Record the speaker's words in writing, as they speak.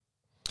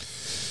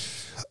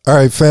All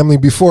right, family,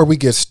 before we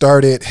get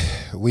started,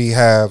 we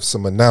have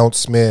some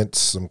announcements,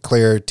 some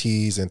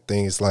clarities and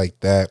things like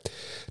that.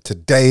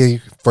 Today,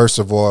 first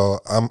of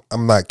all,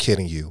 I'm not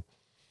kidding you.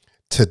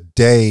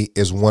 Today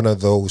is one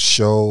of those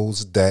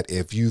shows that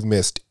if you've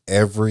missed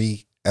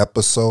every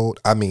episode,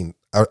 I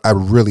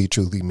really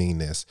truly mean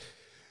this.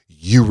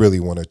 You really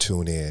want to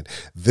tune in.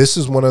 This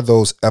is one of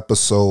those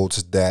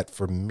episodes that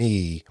for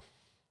me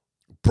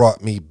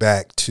brought me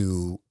back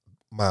to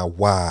my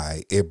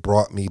why. It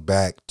brought me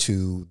back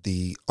to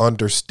the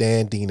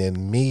understanding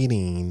and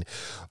meaning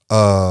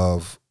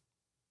of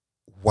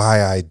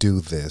why I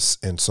do this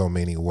in so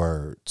many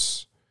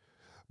words.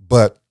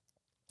 But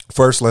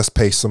first, let's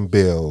pay some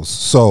bills.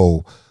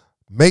 So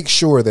make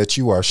sure that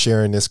you are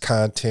sharing this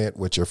content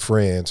with your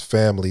friends,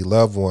 family,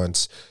 loved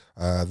ones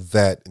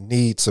that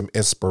need some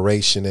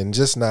inspiration, and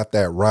just not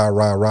that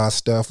rah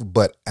stuff,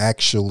 but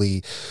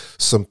actually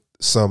some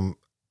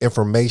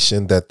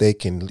information that they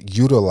can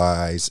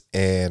utilize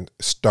and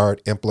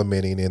start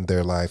implementing in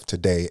their life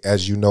today.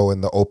 As you know,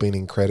 in the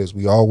opening credits,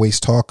 we always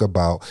talk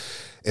about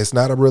it's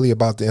not really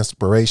about the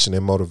inspiration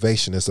and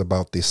motivation. It's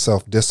about the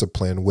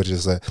self-discipline, which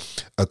is a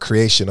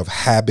creation of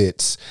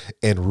habits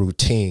and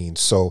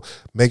routines. So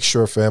make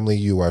sure, family,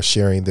 you are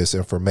sharing this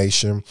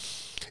information.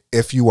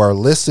 If you are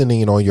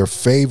listening on your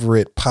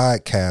favorite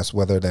podcast,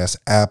 whether that's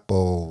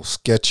Apple,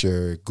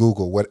 Sketcher,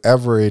 Google,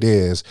 whatever it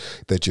is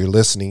that you're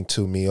listening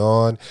to me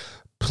on,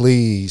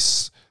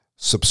 please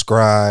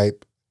subscribe,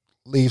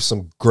 leave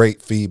some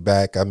great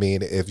feedback. I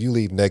mean, if you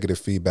leave negative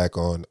feedback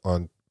on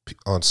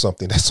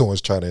something that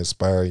someone's trying to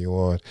inspire you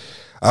on,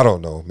 I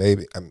don't know,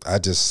 maybe I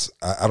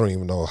don't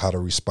even know how to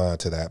respond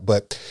to that,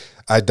 but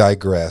I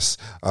digress.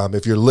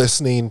 If you're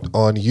listening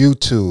on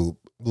YouTube,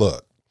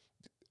 look,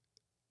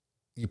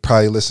 you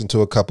probably listened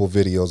to a couple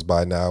videos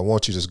by now. I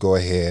want you to just go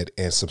ahead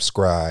and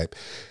subscribe.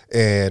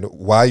 And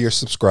while you're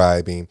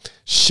subscribing,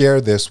 share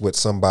this with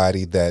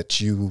somebody that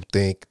you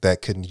think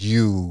that can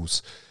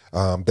use,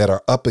 that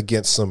are up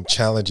against some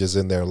challenges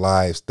in their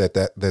lives,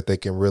 that they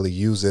can really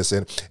use this,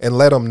 and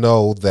let them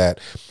know that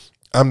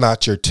I'm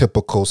not your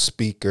typical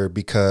speaker,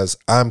 because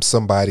I'm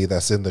somebody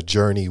that's in the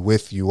journey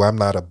with you. I'm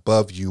not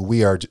above you.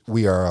 We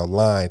are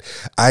aligned.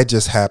 I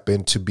just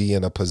happen to be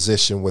in a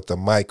position with a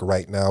mic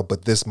right now,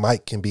 but this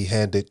mic can be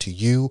handed to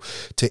you,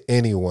 to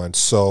anyone.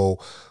 So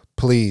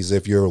please,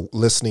 if you're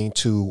listening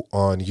to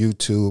on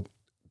YouTube,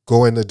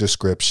 go in the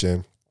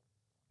description.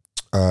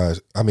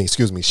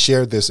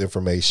 Share this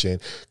information,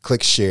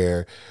 click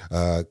share,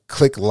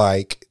 click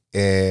like,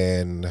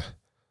 and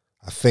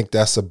I think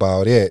that's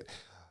about it.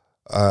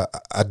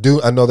 I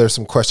know there's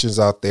some questions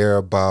out there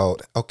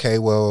about, okay,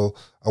 well,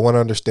 I want to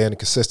understand the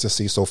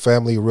consistency. So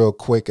family, real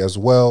quick as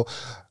well,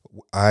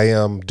 I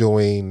am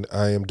doing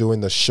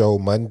the show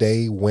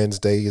Monday,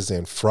 Wednesdays,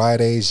 and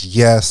Fridays.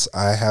 Yes,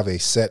 I have a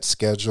set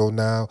schedule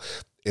now.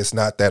 It's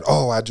not that,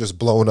 I just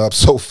blown up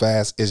so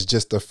fast. It's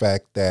just the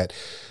fact that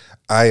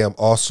I am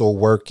also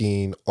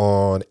working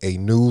on a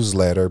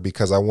newsletter,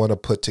 because I want to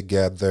put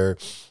together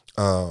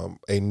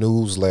a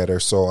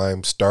newsletter. So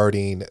I'm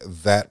starting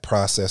that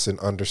process and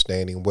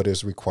understanding what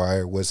is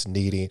required, what's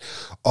needing.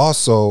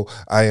 Also,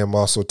 I am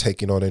also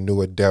taking on a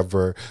new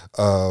endeavor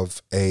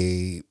of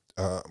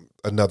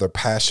another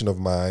passion of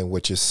mine,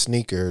 which is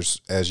sneakers,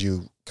 as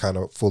you kind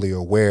of fully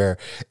aware,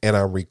 and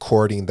I'm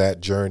recording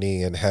that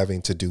journey and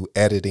having to do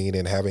editing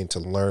and having to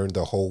learn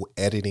the whole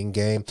editing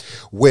game,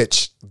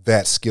 which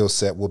that skill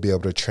set will be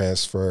able to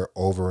transfer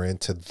over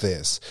into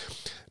this.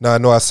 Now, I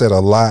know I said a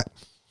lot,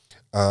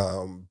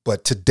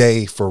 but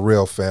today, for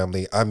real,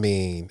 family,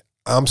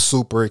 I'm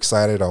super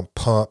excited. I'm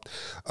pumped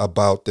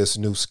about this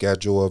new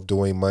schedule of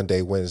doing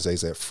Monday,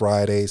 Wednesdays, and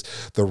Fridays.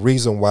 The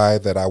reason why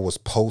that I was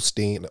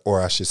posting,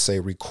 or I should say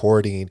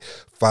recording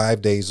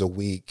 5 days a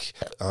week,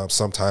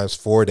 sometimes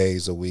 4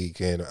 days a week.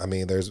 And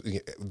there's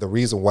the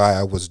reason why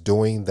I was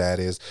doing that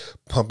is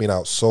pumping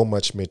out so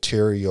much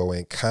material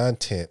and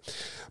content,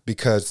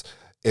 because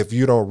if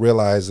you don't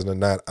realize it or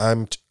not,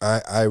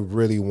 I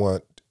really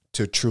want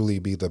to truly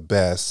be the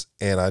best.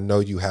 And I know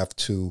you have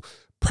to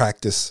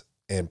practice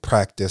and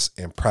practice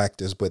and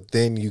practice, but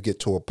then you get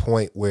to a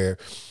point where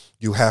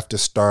you have to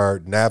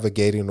start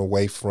navigating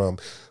away from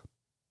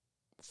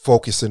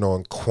focusing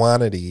on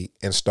quantity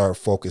and start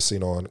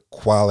focusing on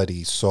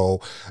quality. So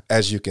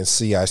as you can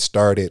see, I'm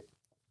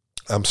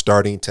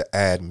starting to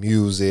add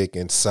music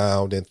and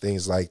sound and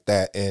things like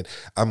that. And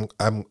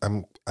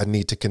I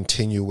need to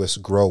continuous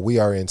grow. We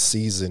are in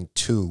season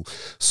 2.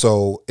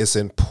 So it's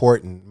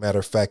important. Matter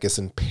of fact, it's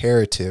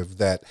imperative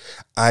that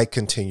I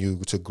continue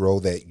to grow,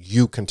 that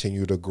you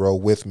continue to grow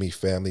with me,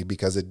 family,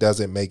 because it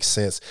doesn't make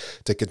sense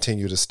to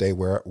continue to stay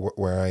where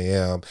I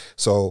am.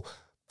 So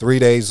 3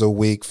 days a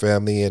week,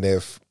 family. And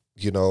if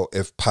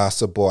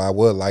possible, I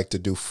would like to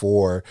do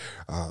 4.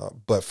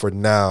 But for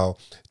now,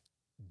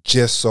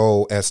 just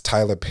so, as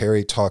Tyler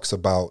Perry talks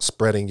about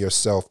spreading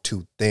yourself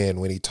too thin,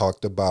 when he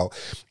talked about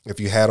if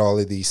you had all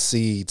of these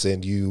seeds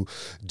and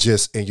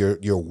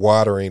you're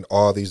watering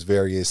all these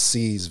various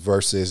seeds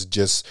versus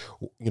just,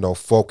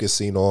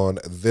 focusing on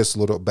this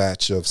little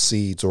batch of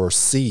seeds or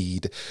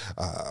seed,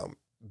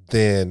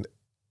 then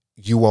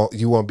you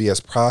won't be as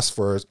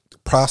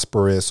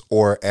prosperous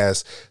or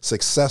as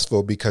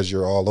successful because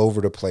you're all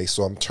over the place.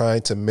 So I'm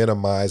trying to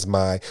minimize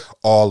my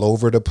all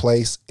over the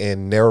place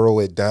and narrow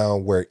it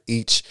down where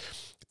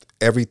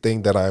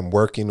everything that I'm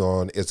working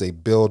on is a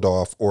build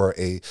off or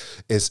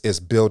is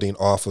building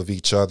off of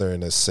each other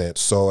in a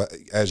sense. So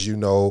as you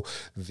know,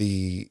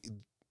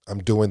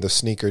 I'm doing the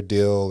sneaker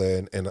deal,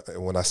 and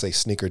when I say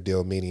sneaker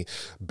deal, meaning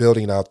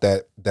building out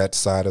that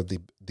side of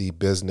the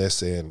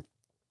business and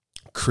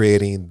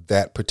creating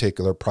that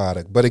particular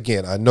product. But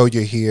again, I know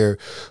you're here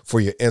for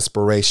your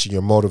inspiration,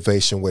 your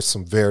motivation with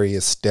some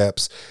various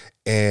steps,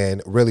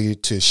 and really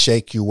to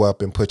shake you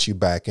up and put you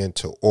back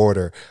into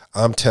order.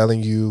 I'm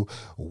telling you,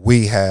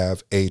 we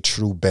have a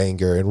true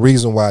banger. And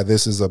reason why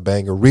this is a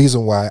banger,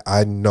 reason why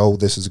I know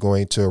this is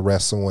going to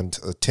arrest someone's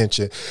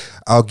attention,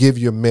 I'll give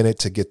you a minute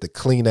to get the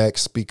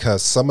Kleenex,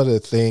 because some of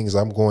the things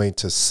I'm going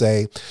to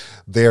say,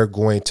 they're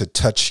going to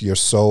touch your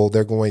soul.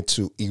 They're going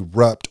to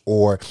erupt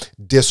or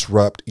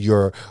disrupt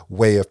your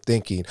way of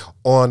thinking.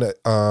 On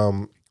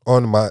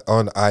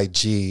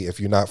IG, if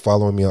you're not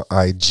following me on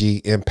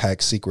IG,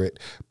 Impact Secret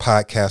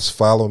Podcast,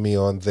 follow me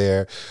on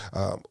there.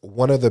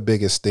 One of the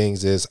biggest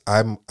things is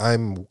I'm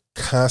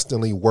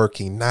constantly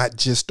working, not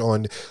just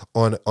on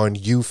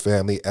you,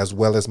 family, as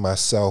well as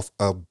myself,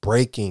 of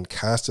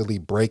constantly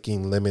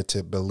breaking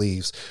limited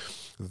beliefs.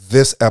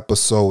 This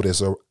episode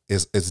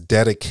is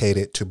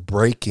dedicated to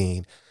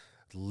breaking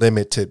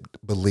limited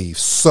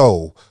beliefs.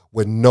 So,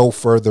 with no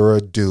further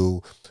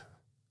ado,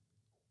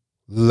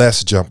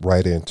 let's jump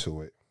right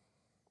into it.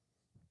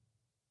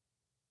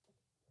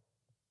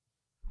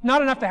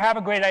 Not enough to have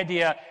a great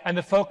idea and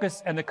the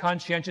focus and the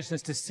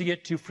conscientiousness to see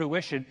it to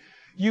fruition.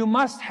 You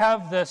must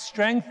have the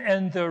strength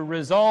and the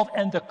resolve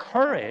and the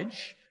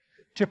courage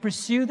to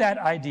pursue that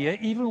idea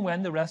even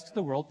when the rest of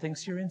the world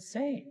thinks you're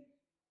insane.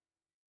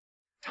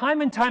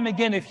 Time and time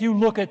again, if you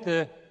look at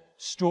the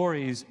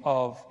stories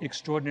of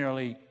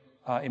extraordinarily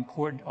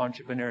important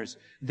entrepreneurs,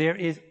 there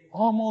is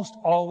almost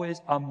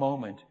always a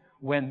moment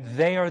when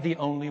they are the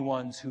only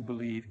ones who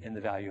believe in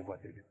the value of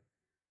what they're doing.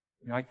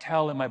 You know, I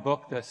tell in my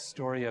book the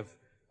story of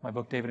my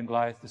book, David and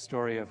Goliath, the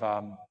story of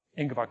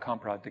Ingvar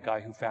Kamprad, the guy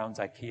who founds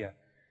IKEA.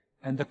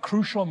 And the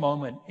crucial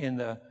moment in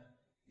the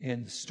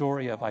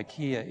story of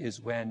IKEA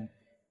is when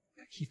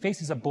he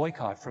faces a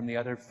boycott from the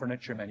other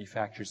furniture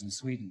manufacturers in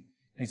Sweden,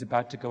 and he's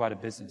about to go out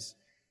of business.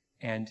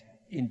 And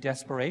in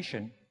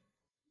desperation,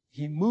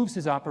 he moves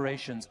his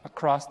operations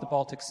across the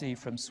Baltic Sea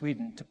from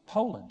Sweden to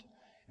Poland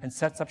and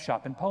sets up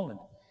shop in Poland.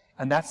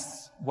 And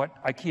that's what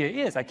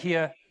IKEA is.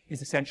 IKEA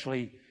is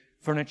essentially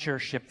furniture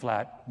shipped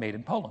flat, made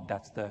in Poland.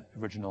 That's the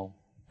original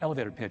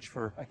elevator pitch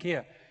for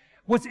IKEA.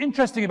 What's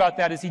interesting about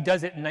that is he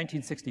does it in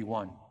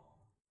 1961.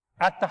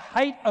 At the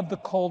height of the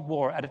Cold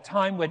War, at a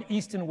time when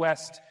East and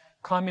West,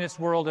 communist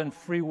world and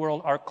free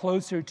world are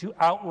closer to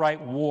outright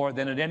war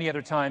than at any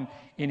other time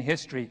in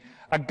history,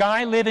 a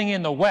guy living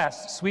in the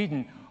West,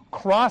 Sweden,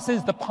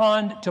 crosses the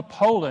pond to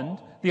Poland,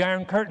 the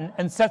Iron Curtain,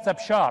 and sets up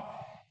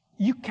shop.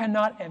 You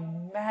cannot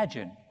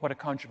imagine what a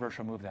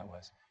controversial move that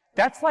was.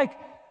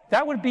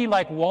 That would be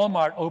like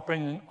Walmart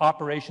opening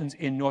operations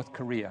in North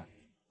Korea.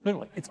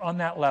 Literally, it's on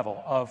that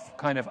level of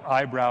kind of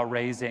eyebrow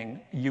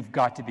raising, you've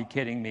got to be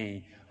kidding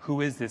me,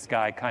 who is this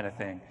guy kind of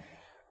thing.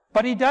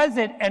 But he does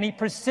it, and he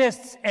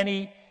persists, and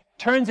he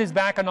turns his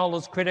back on all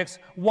those critics.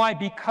 Why?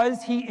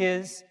 Because he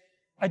is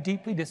a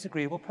deeply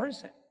disagreeable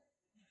person.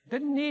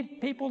 Didn't need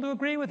people to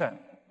agree with him,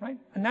 right?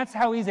 And that's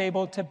how he's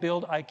able to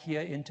build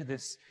IKEA into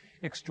this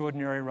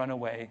extraordinary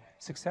runaway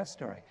success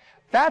story.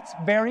 That's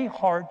very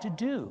hard to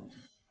do.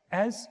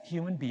 As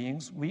human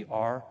beings, we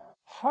are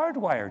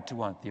hardwired to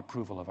want the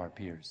approval of our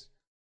peers.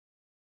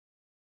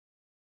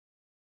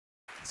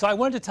 So I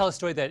wanted to tell a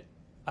story that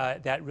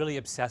really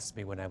obsessed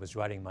me when I was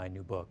writing my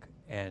new book.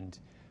 And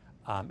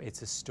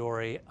it's a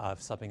story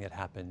of something that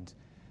happened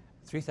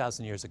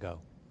 3,000 years ago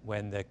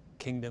when the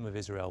kingdom of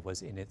Israel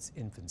was in its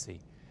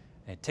infancy.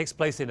 And it takes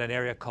place in an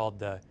area called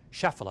the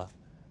Shephelah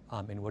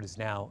in what is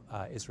now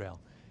Israel.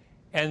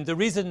 And the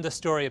reason the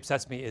story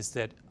obsessed me is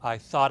that I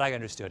thought I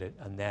understood it,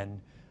 and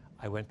then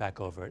I went back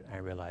over it and I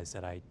realized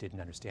that I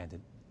didn't understand it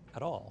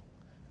at all.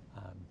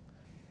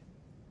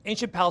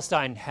 Ancient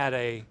Palestine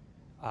had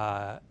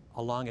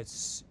along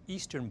its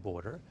eastern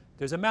border,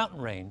 there's a mountain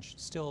range,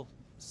 still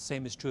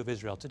same is true of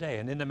Israel today.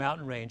 And in the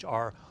mountain range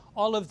are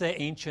all of the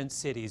ancient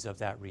cities of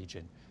that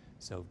region.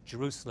 So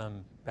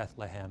Jerusalem,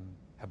 Bethlehem,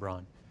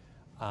 Hebron.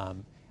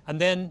 And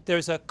then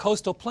there's a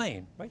coastal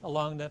plain right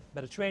along the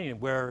Mediterranean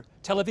where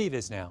Tel Aviv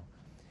is now.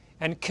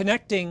 And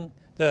connecting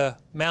the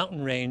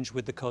mountain range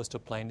with the coastal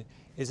plain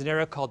is an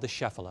area called the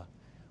Shephelah,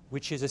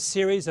 which is a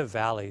series of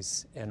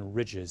valleys and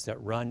ridges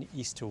that run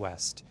east to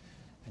west.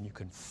 And you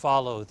can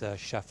follow the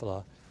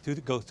Shephelah,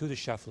 go through the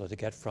Shephelah to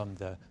get from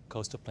the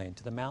coastal plain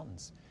to the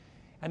mountains.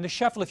 And the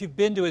Shephelah, if you've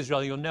been to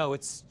Israel, you'll know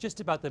it's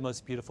just about the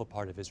most beautiful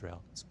part of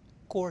Israel. It's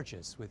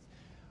gorgeous with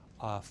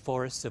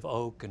forests of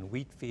oak and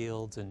wheat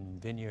fields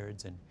and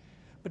vineyards.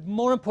 But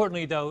more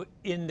importantly, though,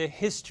 in the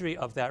history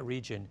of that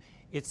region,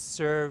 it's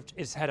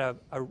had a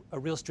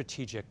real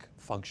strategic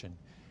function.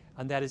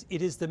 and that is,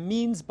 it is the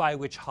means by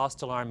which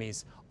hostile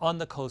armies on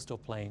the coastal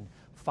plain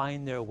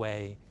find their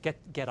way,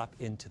 get up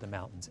into the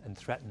mountains and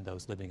threaten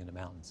those living in the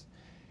mountains.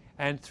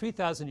 And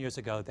 3,000 years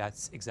ago,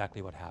 that's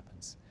exactly what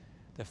happens.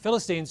 The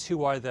Philistines,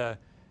 who are the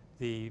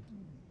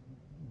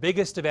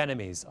biggest of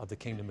enemies of the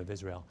kingdom of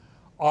Israel,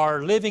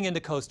 are living in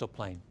the coastal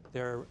plain.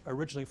 They're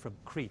originally from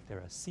Crete. They're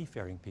a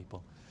seafaring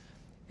people.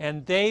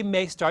 And they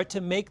may start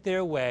to make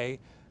their way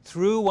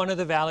through one of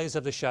the valleys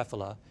of the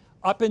Shephelah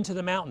up into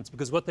the mountains,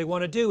 because what they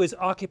want to do is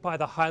occupy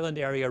the highland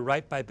area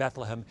right by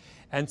Bethlehem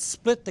and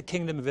split the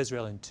kingdom of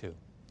Israel in two.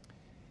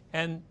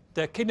 And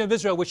the kingdom of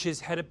Israel, which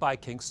is headed by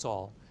King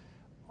Saul,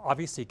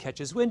 obviously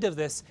catches wind of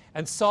this,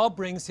 and Saul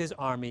brings his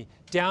army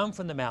down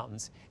from the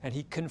mountains, and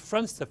he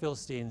confronts the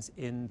Philistines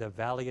in the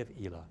valley of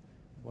Elah,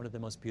 one of the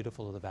most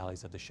beautiful of the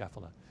valleys of the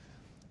Shephelah.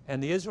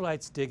 And the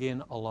Israelites dig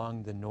in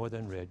along the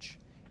northern ridge,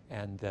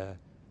 and the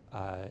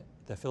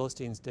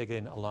Philistines dig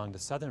in along the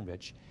southern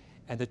ridge,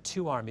 and the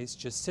two armies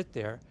just sit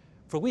there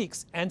for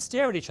weeks and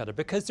stare at each other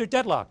because they're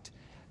deadlocked.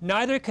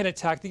 Neither can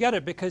attack the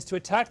other, because to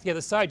attack the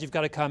other side, you've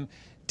got to come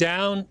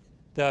down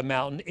the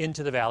mountain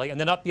into the valley and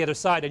then up the other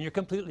side, and you're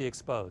completely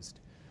exposed.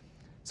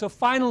 So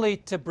finally,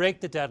 to break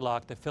the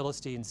deadlock, the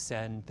Philistines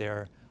send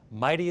their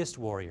mightiest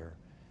warrior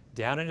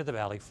down into the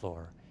valley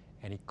floor,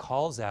 and he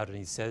calls out and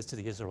he says to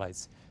the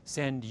Israelites,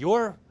 "Send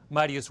your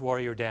mightiest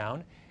warrior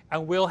down,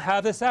 and we'll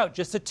have this out,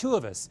 just the two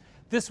of us."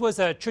 This was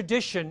a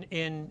tradition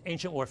in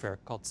ancient warfare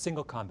called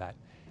single combat.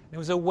 It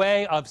was a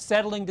way of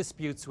settling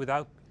disputes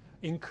without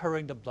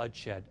incurring the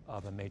bloodshed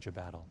of a major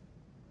battle.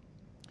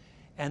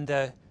 And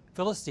the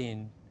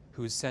Philistine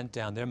who's sent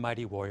down, their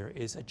mighty warrior,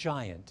 is a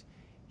giant.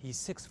 He's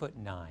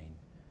 6'9".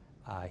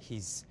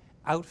 He's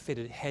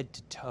outfitted head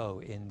to toe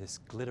in this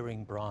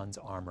glittering bronze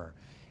armor.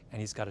 And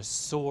he's got a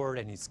sword,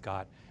 and he's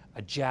got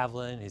a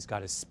javelin, and he's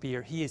got a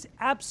spear. He is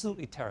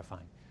absolutely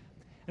terrifying.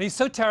 And he's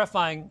so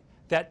terrifying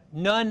that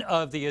none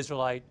of the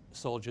Israelite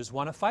soldiers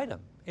want to fight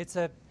him. It's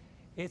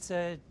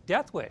a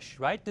death wish,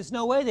 right? There's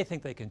no way they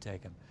think they can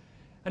take him.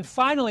 And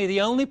finally,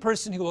 the only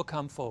person who will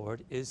come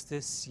forward is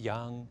this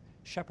young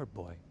shepherd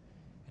boy.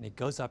 And he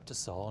goes up to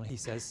Saul and he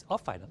says, "I'll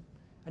fight him."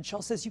 And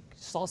Saul says,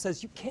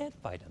 "You can't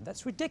fight him.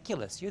 That's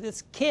ridiculous. You're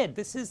this kid.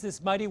 This is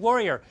this mighty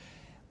warrior."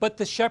 But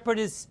the shepherd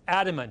is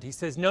adamant. He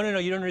says, no,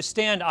 you don't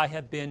understand. I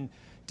have been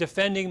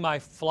defending my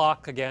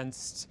flock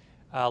against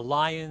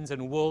lions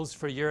and wolves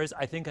for years.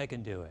 I think I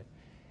can do it.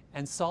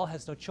 And Saul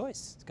has no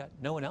choice. He's got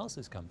no one else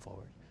who's come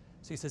forward.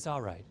 So he says,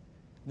 "All right."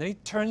 And then he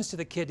turns to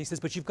the kid and he says,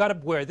 "But you've got to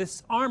wear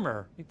this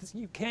armor.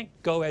 You can't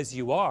go as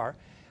you are."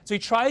 So he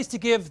tries to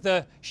give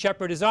the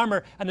shepherd his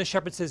armor, and the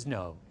shepherd says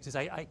no. He says,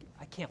 I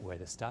can't wear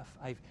this stuff.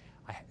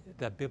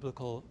 The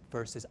biblical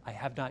verse is,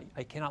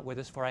 I cannot wear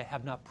this, for I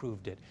have not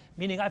proved it.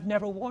 Meaning, I've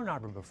never worn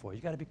armor before.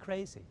 You've got to be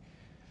crazy.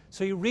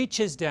 So he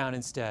reaches down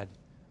instead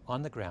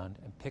on the ground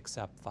and picks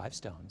up 5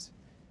 stones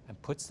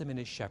and puts them in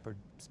his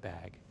shepherd's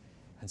bag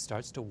and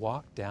starts to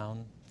walk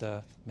down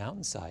the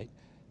mountainside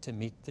to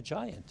meet the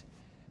giant.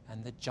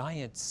 And the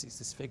giant sees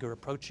this figure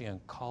approaching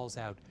and calls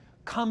out,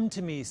 "Come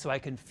to me so I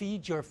can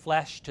feed your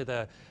flesh to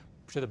the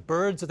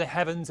birds of the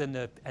heavens and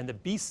the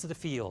beasts of the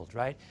field,"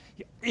 right?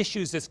 He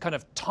issues this kind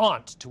of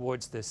taunt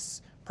towards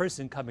this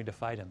person coming to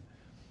fight him.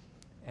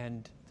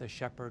 And the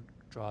shepherd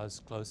draws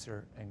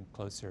closer and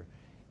closer,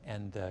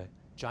 and the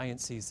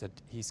giant sees that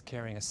he's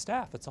carrying a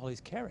staff. That's all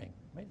he's carrying,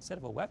 right? Instead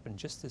of a weapon,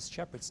 just this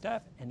shepherd's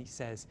staff. And he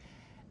says,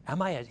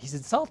 he's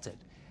insulted.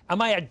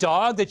 "Am I a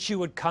dog that you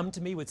would come to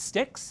me with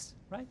sticks?"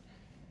 Right?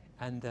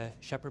 And the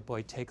shepherd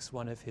boy takes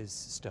one of his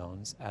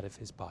stones out of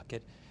his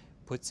pocket,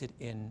 puts it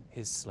in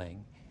his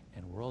sling,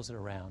 and whirls it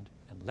around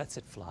and lets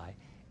it fly,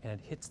 and it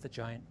hits the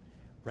giant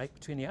right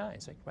between the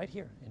eyes, like right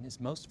here in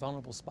his most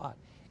vulnerable spot.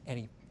 And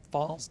he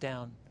falls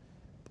down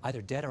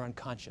either dead or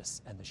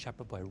unconscious, and the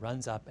shepherd boy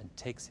runs up and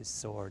takes his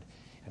sword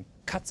and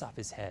cuts off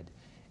his head.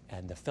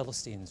 And the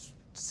Philistines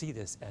see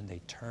this, and they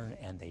turn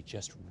and they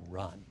just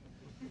run.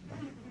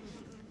 Right?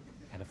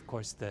 And of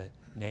course, the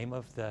name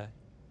of the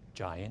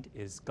giant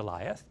is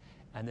Goliath,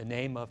 and the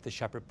name of the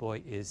shepherd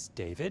boy is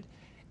David.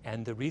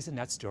 And the reason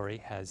that story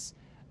has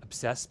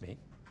obsessed me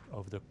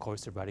over the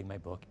course of writing my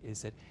book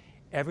is that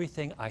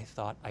everything I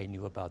thought I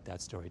knew about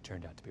that story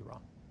turned out to be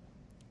wrong.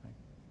 Right?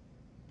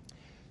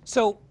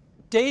 So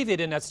David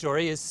in that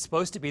story is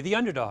supposed to be the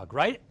underdog,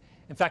 right?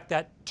 In fact,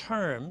 that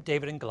term,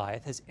 David and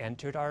Goliath, has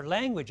entered our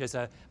language as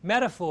a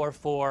metaphor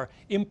for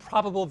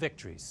improbable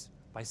victories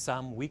by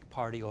some weak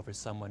party over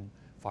someone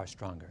far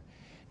stronger.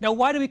 Now,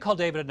 why do we call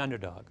David an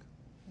underdog?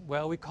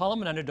 Well, we call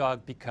him an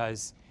underdog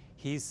because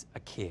he's a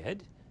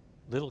kid,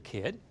 little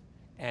kid,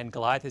 and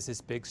Goliath is this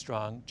big,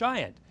 strong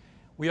giant.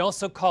 We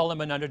also call him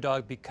an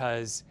underdog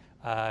because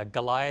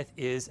Goliath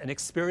is an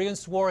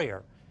experienced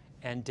warrior,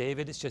 and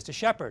David is just a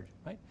shepherd,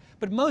 right?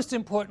 But most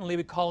importantly,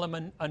 we call him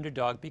an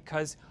underdog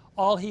because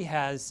all he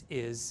has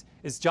is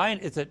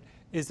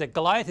that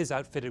Goliath is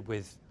outfitted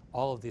with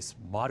all of this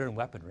modern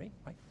weaponry,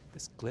 right?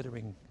 This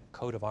glittering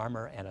coat of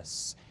armor and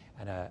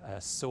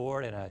a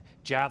sword and a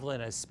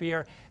javelin and a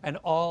spear, and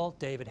all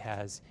David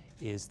has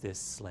is this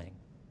sling.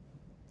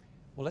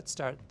 Well, let's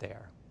start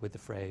there. with the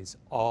phrase,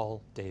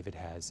 all David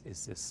has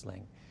is this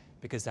sling,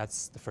 because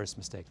that's the first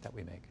mistake that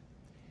we make.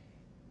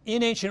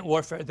 In ancient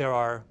warfare, there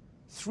are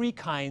three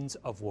kinds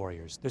of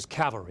warriors. There's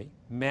cavalry,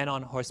 men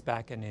on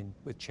horseback and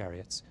with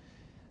chariots.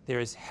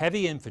 There's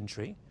heavy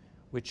infantry,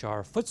 which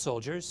are foot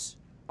soldiers,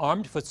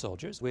 armed foot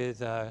soldiers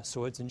with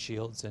swords and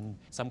shields and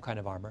some kind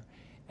of armor.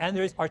 And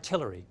there's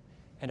artillery.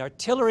 And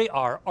artillery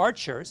are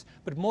archers,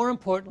 but more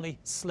importantly,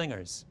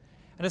 slingers.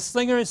 And a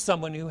slinger is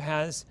someone who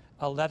has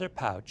a leather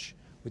pouch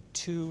with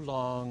two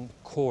long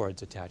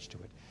cords attached to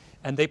it.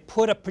 And they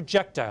put a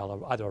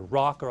projectile, either a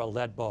rock or a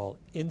lead ball,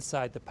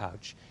 inside the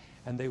pouch.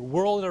 And they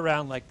whirl it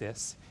around like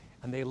this.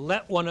 And they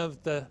let one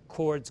of the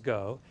cords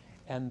go.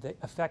 And the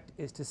effect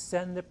is to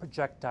send the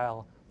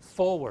projectile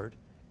forward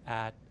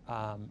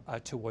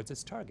towards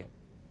its target.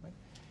 Right?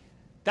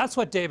 That's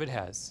what David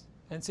has.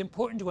 And it's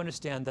important to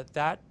understand that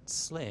that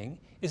sling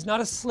is not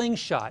a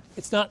slingshot.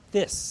 It's not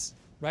this,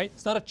 right?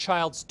 It's not a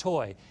child's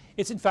toy.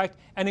 It's, in fact,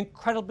 an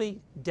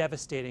incredibly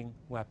devastating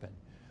weapon.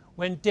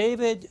 When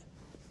David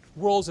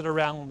whirls it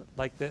around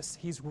like this,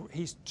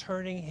 he's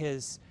turning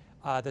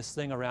the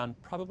sling around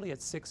probably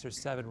at 6 or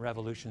 7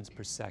 revolutions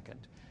per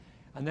second.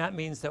 And that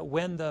means that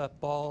when the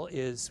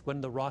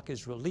rock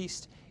is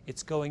released,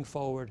 it's going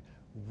forward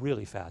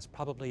really fast,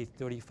 probably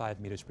 35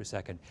 meters per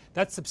second.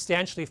 That's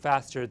substantially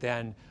faster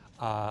than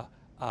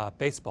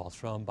baseball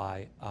thrown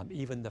by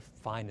even the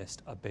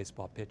finest of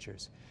baseball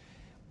pitchers.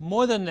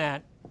 More than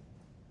that,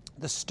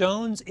 the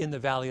stones in the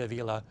Valley of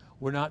Elah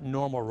were not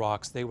normal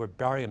rocks. They were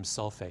barium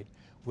sulfate,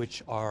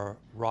 which are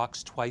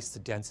rocks twice the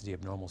density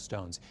of normal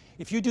stones.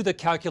 If you do the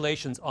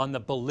calculations on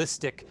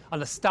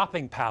the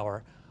stopping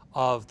power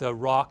of the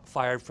rock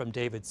fired from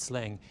David's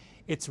sling,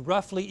 it's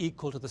roughly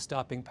equal to the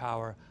stopping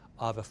power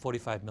of a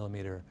 45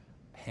 millimeter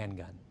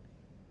handgun,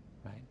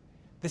 right?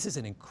 This is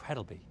an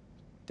incredibly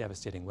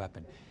devastating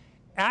weapon.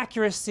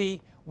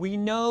 Accuracy, we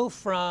know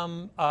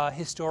from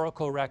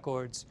historical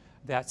records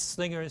that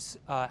slingers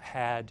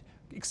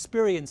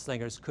experienced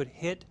slingers could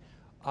hit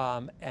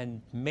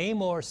and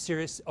maim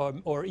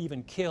or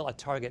even kill a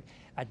target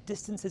at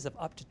distances of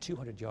up to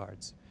 200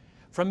 yards.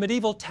 From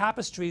medieval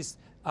tapestries,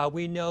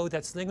 we know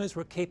that slingers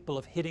were capable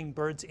of hitting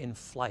birds in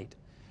flight.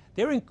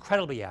 They're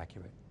incredibly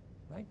accurate,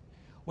 right?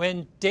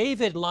 When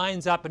David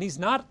lines up, and he's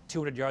not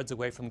 200 yards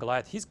away from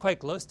Goliath, he's quite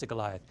close to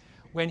Goliath.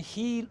 When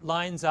he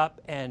lines up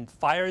and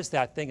fires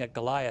that thing at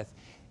Goliath,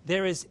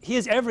 he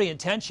has every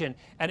intention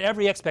and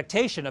every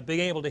expectation of being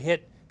able to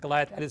hit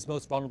Goliath at his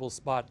most vulnerable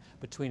spot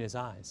between his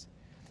eyes.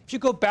 If you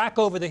go back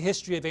over the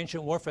history of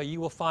ancient warfare, you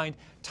will find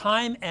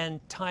time and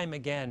time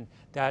again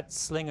that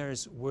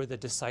slingers were the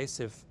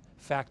decisive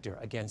factor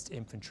against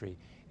infantry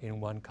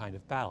in one kind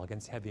of battle,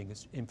 against heavy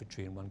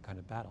infantry in one kind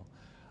of battle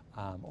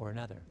or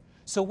another.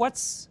 So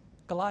what's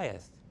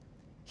Goliath?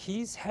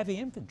 He's heavy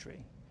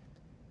infantry.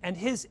 And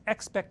his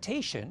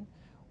expectation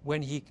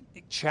when he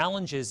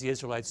challenges the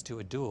Israelites to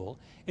a duel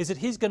is that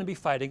he's going to be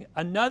fighting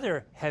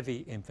another heavy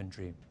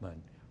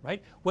infantryman,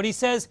 right? When he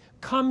says,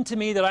 "Come to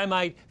me that I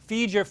might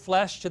feed your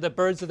flesh to the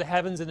birds of the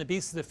heavens and the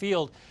beasts of the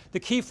field," the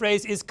key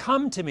phrase is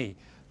 "come to me."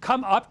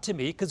 Come up to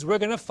me, because we're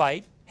going to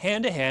fight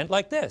hand to hand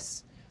like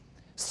this.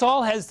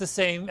 Saul has the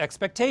same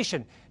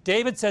expectation.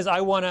 David says,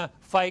 "I want to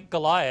fight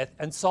Goliath,"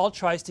 and Saul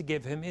tries to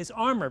give him his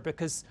armor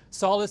because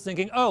Saul is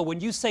thinking, oh, when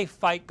you say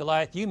fight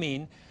Goliath, you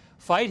mean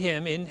fight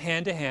him in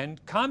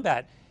hand-to-hand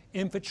combat,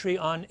 infantry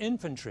on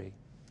infantry.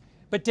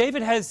 But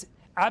David has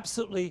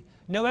absolutely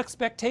no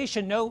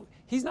expectation. No,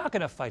 he's not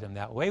going to fight him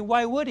that way.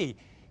 Why would he?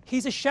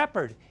 He's a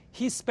shepherd.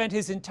 He's spent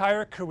his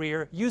entire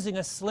career using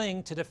a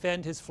sling to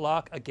defend his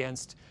flock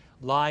against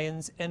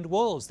lions and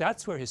wolves.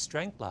 That's where his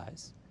strength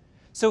lies.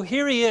 So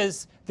here he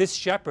is, this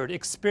shepherd,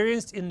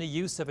 experienced in the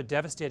use of a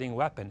devastating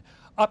weapon,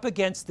 up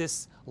against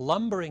this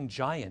lumbering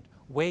giant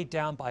weighed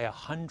down by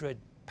 100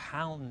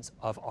 pounds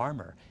of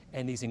armor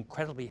and these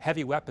incredibly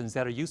heavy weapons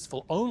that are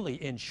useful only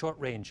in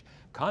short-range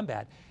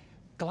combat.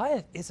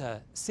 Goliath is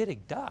a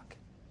sitting duck.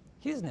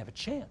 He doesn't have a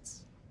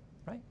chance,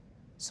 right?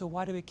 So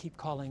why do we keep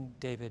calling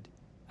David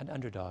an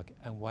underdog,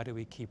 and why do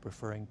we keep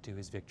referring to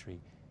his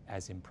victory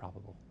as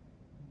improbable?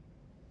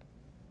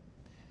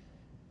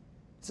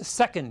 It's a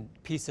second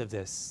piece of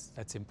this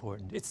that's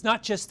important. It's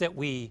not just that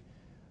we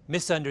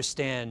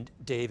misunderstand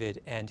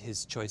David and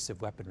his choice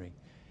of weaponry.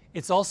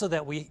 It's also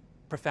that we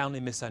profoundly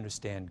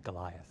misunderstand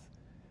Goliath.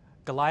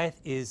 Goliath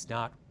is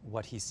not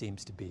what he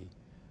seems to be.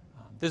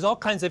 There's all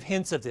kinds of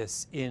hints of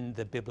this in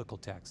the biblical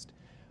text.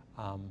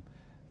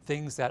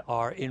 Things that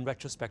are, in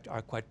retrospect,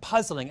 are quite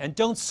puzzling and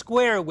don't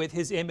square with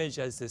his image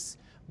as this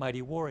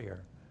mighty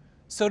warrior.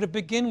 So to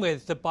begin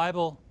with, the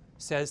Bible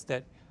says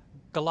that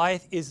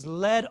Goliath is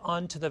led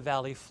onto the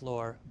valley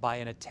floor by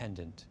an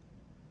attendant.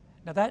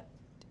 Now that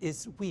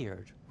is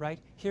weird, right?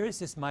 Here is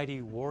this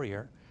mighty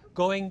warrior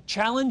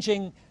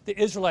challenging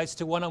the Israelites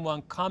to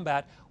one-on-one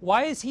combat.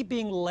 Why is he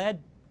being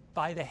led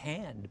by the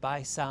hand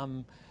by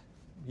some,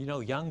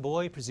 young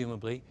boy,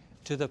 presumably,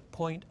 to the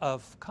point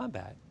of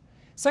combat?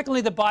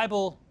 Secondly, the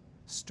Bible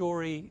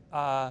story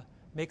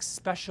makes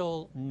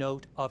special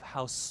note of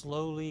how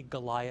slowly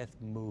Goliath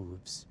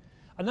moves.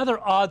 Another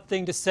odd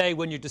thing to say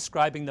when you're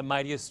describing the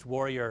mightiest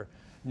warrior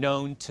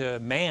known to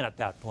man at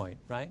that point,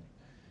 right?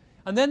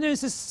 And then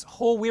there's this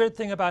whole weird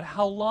thing about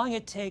how long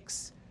it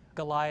takes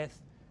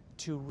Goliath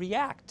to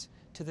react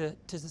to the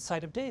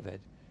sight of David.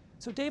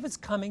 So David's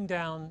coming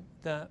down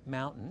the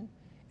mountain,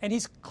 and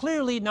he's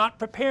clearly not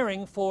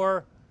preparing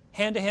for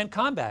hand-to-hand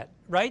combat,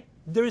 right?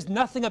 There's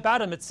nothing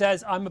about him that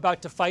says, I'm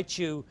about to fight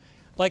you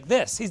like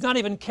this. He's not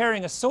even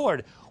carrying a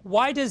sword.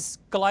 Why does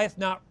Goliath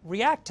not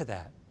react to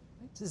that?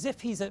 It's as if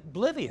he's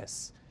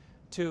oblivious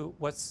to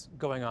what's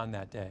going on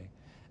that day.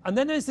 And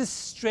then there's that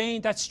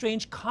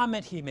strange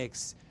comment he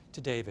makes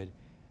to David.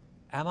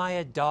 Am I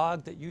a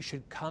dog that you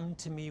should come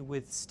to me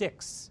with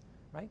sticks?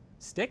 Right?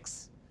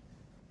 Sticks?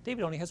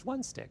 David only has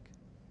one stick.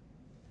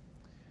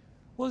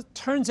 Well, it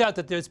turns out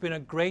that there's been a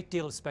great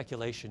deal of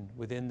speculation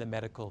within the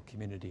medical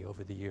community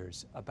over the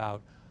years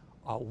about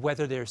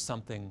whether there's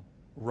something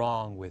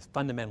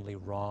fundamentally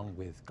wrong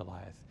with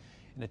Goliath,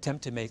 an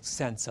attempt to make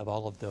sense of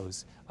all of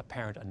those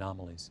apparent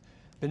anomalies.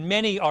 Been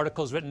many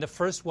articles written. The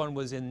first one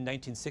was in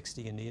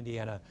 1960 in the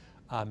Indiana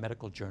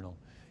Medical Journal.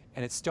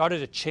 And it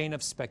started a chain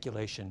of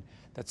speculation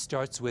that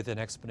starts with an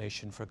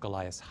explanation for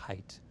Goliath's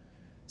height.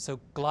 So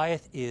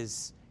Goliath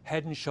is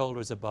head and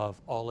shoulders above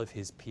all of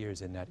his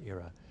peers in that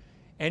era.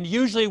 And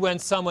usually when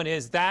someone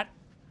is that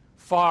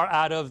far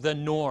out of the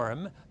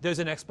norm, there's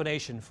an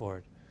explanation for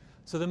it.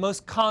 So the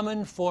most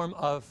common form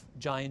of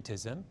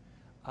giantism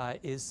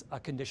is a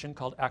condition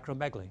called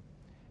acromegaly.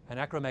 And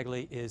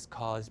acromegaly is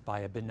caused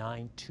by a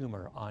benign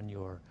tumor on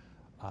your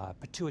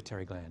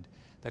pituitary gland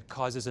that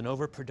causes an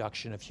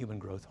overproduction of human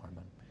growth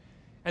hormone.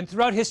 And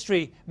throughout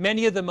history,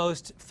 many of the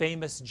most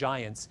famous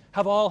giants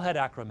have all had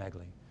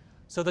acromegaly.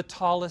 So the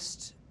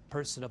tallest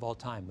person of all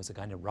time was a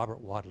guy named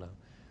Robert Wadlow,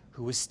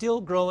 who was still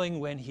growing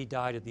when he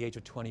died at the age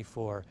of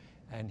 24,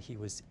 and he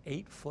was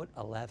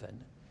 8'11".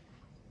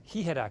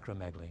 He had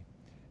acromegaly.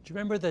 Do you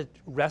remember the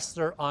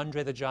wrestler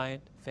Andre the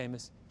Giant,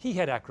 famous? He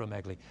had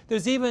acromegaly.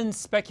 There's even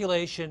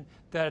speculation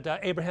that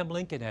Abraham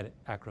Lincoln had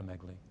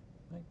acromegaly.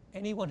 Right?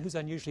 Anyone who's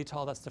unusually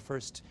tall, that's the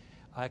first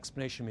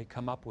explanation we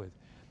come up with.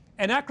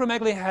 And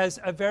acromegaly has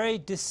a very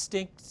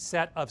distinct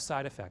set of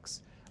side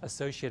effects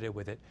associated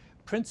with it,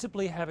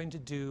 principally having to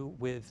do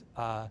with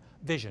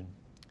vision.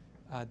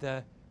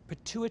 The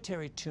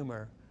pituitary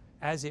tumor,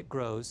 as it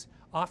grows,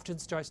 often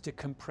starts to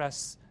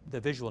compress the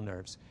visual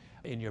nerves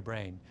in your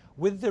brain,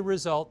 with the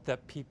result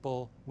that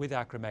people with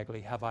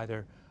acromegaly have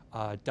either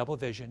double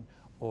vision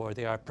or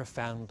they are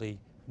profoundly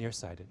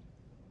nearsighted.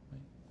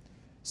 Right?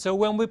 So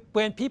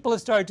when people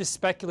have started to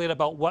speculate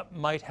about what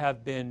might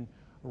have been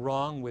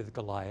wrong with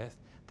Goliath,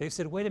 they've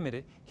said, wait a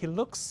minute, he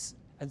looks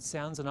and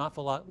sounds an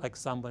awful lot like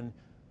someone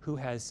who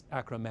has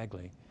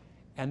acromegaly.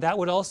 And that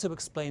would also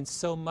explain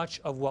so much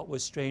of what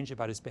was strange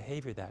about his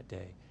behavior that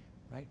day,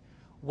 right?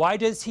 Why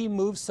does he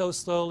move so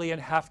slowly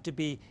and have to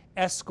be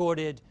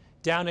escorted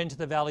down into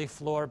the valley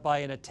floor by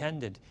an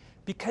attendant?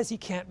 Because he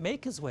can't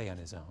make his way on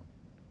his own,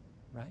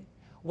 right?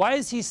 Why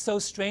is he so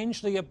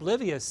strangely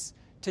oblivious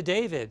to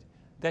David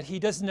that he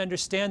doesn't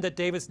understand that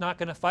David's not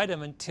going to fight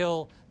him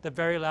until the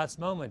very last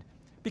moment?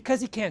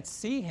 Because he can't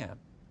see him,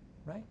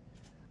 right?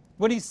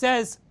 When he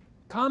says,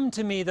 come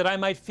to me that I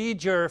might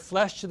feed your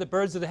flesh to the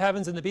birds of the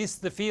heavens and the beasts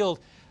of the field,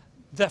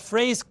 the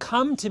phrase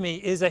come to me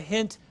is a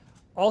hint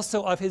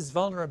also of his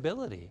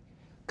vulnerability.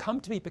 Come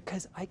to me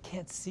because I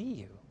can't see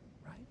you,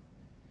 right?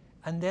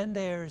 And then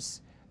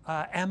there's,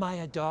 am I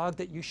a dog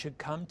that you should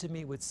come to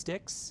me with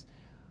sticks?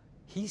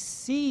 He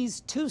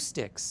sees 2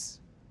 sticks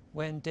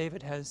when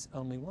David has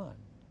only 1.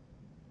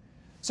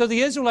 So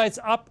the Israelites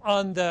up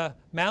on the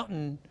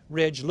mountain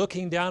ridge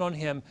looking down on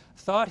him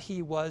thought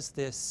he was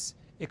this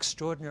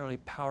extraordinarily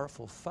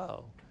powerful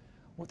foe.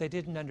 What they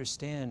didn't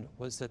understand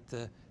was that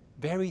the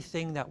very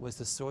thing that was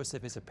the source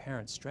of his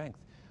apparent strength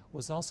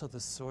was also the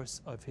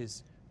source of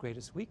his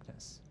greatest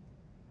weakness.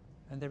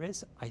 And there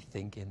is, I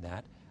think, in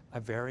that a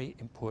very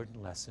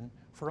important lesson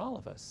for all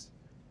of us.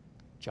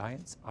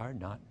 Giants are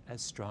not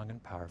as strong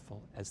and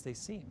powerful as they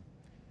seem.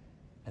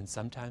 And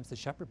sometimes the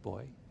shepherd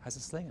boy has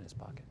a sling in his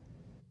pocket.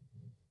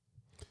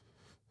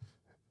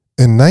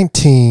 In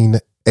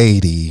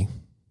 1980,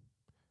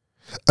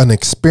 an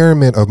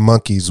experiment of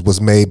monkeys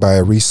was made by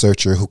a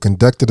researcher who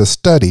conducted a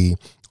study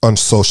on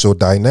social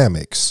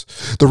dynamics.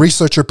 The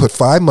researcher put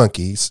 5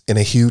 monkeys in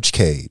a huge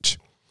cage.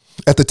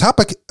 At the top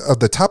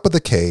of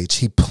the cage,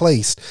 he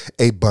placed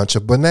a bunch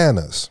of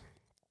bananas.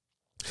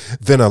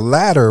 Then a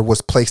ladder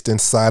was placed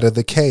inside of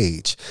the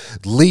cage,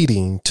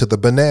 leading to the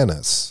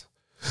bananas.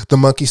 The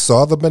monkey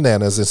saw the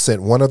bananas and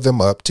sent one of them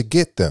up to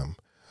get them.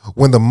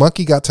 When the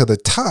monkey got to the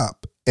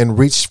top and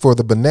reached for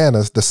the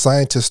bananas, the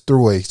scientist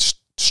threw a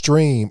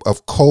stream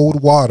of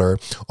cold water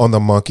on the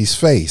monkey's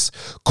face.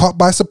 Caught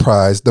by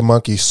surprise, the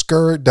monkey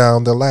scurried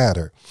down the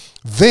ladder.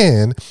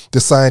 Then the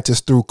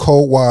scientist threw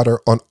cold water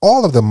on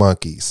all of the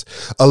monkeys.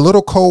 A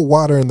little cold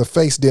water in the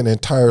face didn't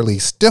entirely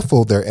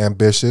stifle their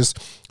ambitions,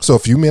 so a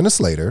few minutes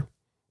later,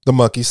 the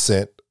monkey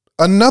sent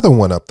another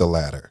one up the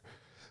ladder.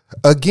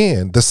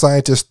 Again, the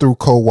scientist threw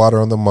cold water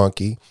on the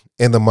monkey,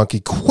 and the monkey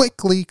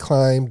quickly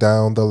climbed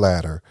down the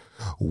ladder.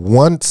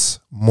 Once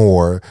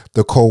more,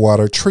 the cold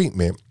water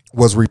treatment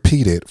was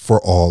repeated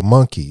for all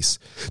monkeys.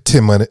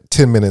 10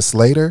 minutes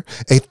later,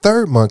 a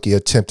third monkey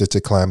attempted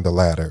to climb the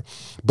ladder,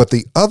 but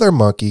the other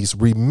monkeys,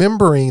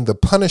 remembering the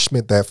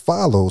punishment that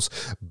follows,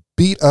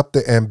 beat up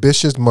the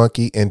ambitious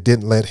monkey and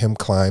didn't let him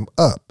climb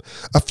up.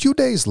 A few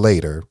days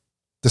later,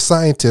 the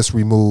scientists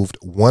removed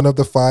one of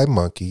the 5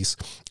 monkeys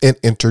and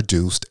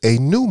introduced a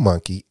new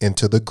monkey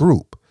into the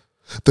group.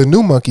 The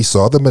new monkey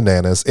saw the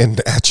bananas and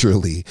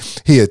naturally,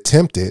 he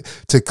attempted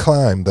to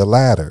climb the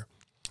ladder.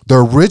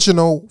 The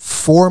original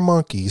 4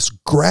 monkeys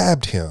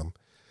grabbed him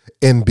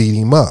and beat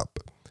him up.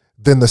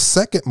 Then the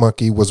second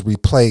monkey was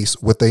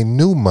replaced with a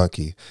new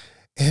monkey.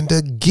 And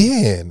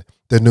again,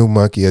 the new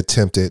monkey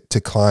attempted to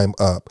climb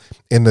up.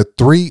 And the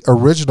 3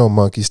 original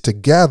monkeys,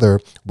 together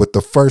with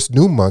the first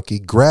new monkey,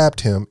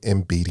 grabbed him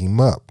and beat him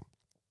up.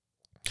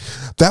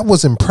 That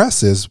was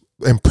impressive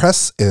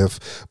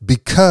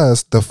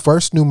because the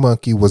first new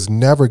monkey was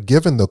never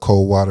given the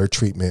cold water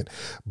treatment,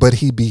 but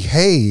he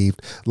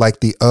behaved like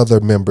the other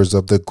members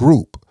of the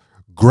group.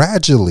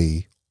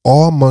 Gradually,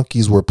 all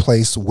monkeys were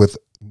placed with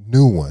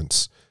new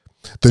ones.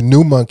 The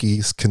new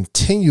monkeys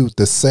continued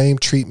the same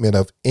treatment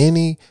of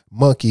any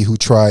monkey who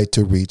tried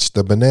to reach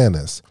the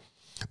bananas.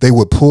 They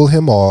would pull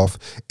him off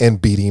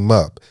and beat him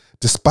up,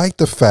 despite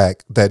the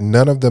fact that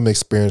none of them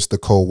experienced the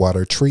cold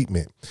water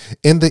treatment.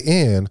 In the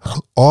end,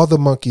 all the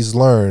monkeys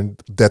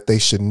learned that they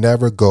should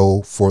never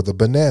go for the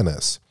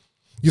bananas.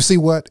 You see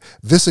what?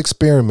 This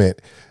experiment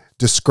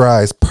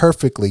describes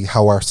perfectly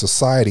how our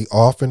society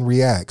often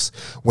reacts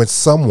when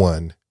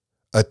someone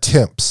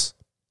attempts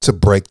to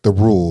break the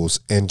rules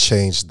and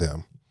change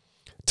them.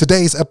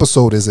 Today's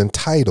episode is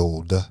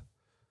entitled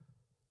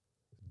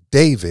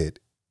David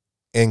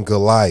and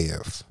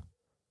Goliath.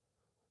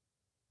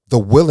 The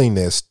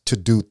willingness to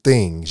do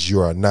things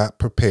you are not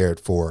prepared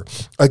for.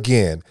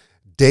 Again,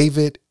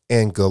 David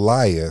and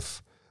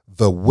Goliath,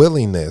 the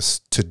willingness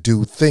to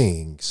do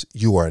things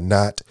you are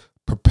not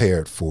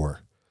prepared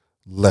for.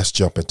 Let's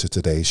jump into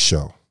today's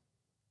show.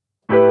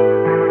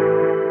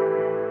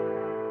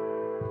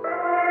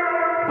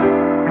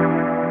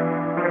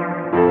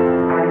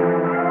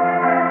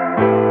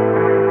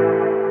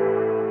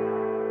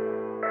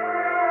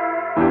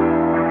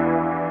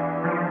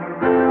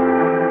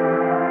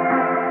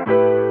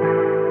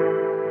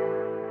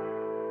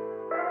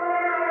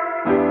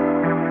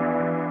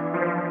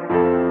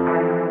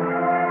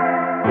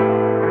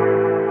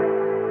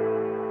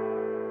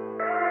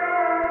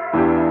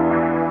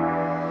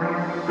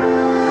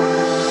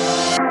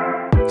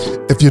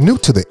 If you're new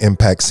to the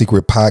Impact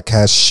Secret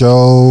Podcast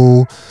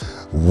show,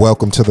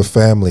 welcome to the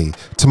family.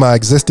 To my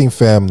existing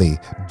family,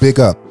 big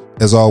up.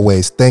 As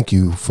always, thank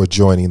you for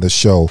joining the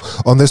show.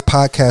 On this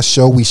podcast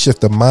show, we shift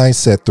the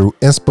mindset through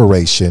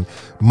inspiration,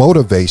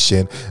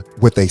 motivation,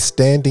 with a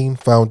standing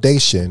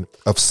foundation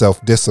of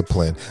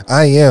self-discipline.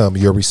 I am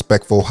your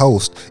respectful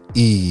host,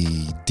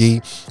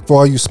 ED. For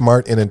all you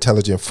smart and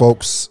intelligent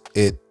folks,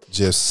 it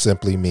just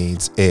simply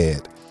means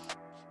Ed.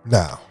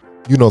 Now,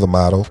 you know the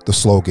motto, the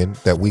slogan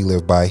that we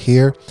live by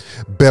here.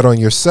 Bet on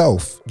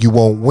yourself. You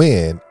won't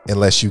win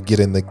unless you get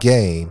in the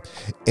game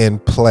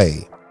and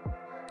play.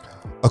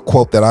 A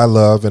quote that I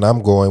love and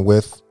I'm going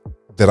with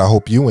that I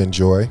hope you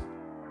enjoy.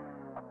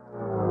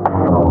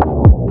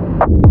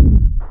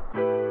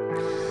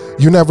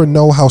 You never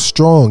know how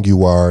strong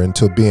you are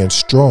until being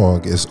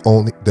strong is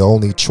the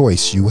only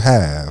choice you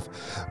have.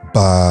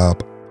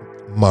 Bob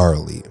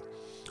Marley.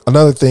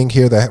 Another thing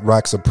here that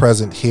rocks a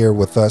present here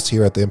with us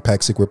here at the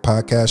Impact Secret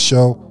Podcast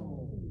show.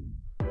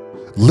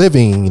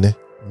 Living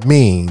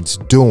means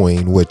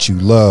doing what you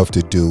love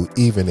to do,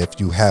 even if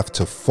you have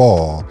to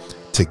fall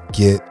to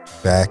get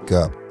back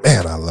up.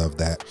 Man, I love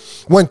that.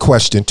 One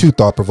question, 2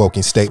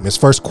 thought-provoking statements.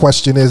 First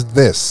question is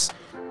this.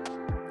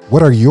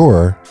 What are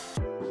your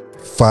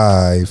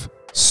 5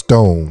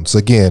 stones?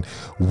 Again,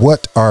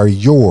 what are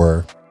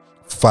your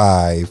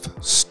 5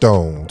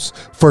 stones?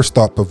 First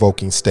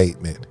thought-provoking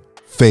statement.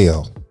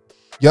 Fail.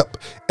 Yep,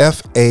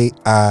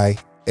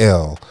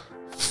 F-A-I-L,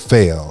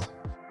 fail.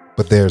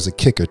 But there's a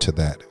kicker to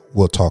that.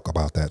 We'll talk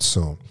about that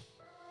soon.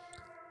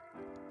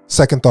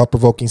 Second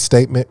thought-provoking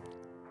statement,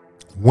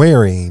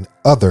 wearing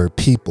other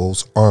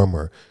people's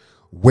armor.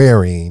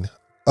 Wearing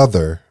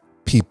other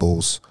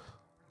people's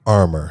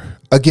armor.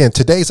 Again,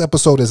 today's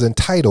episode is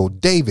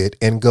entitled David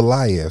and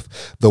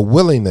Goliath, the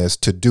willingness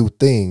to do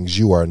things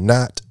you are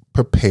not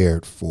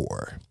prepared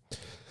for.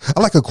 I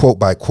like a quote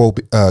by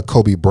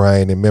Kobe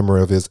Bryant in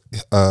memory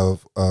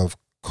of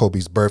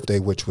Kobe's birthday,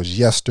 which was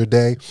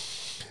yesterday.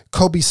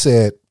 Kobe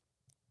said,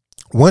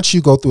 once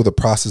you go through the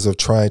process of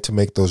trying to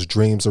make those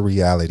dreams a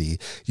reality,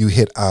 you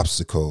hit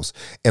obstacles.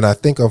 And I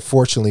think,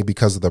 unfortunately,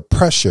 because of the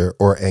pressure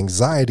or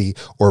anxiety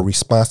or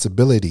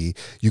responsibility,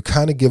 you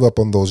kind of give up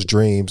on those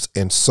dreams.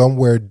 And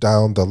somewhere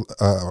along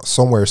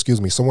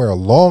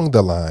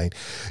the line,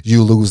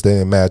 you lose the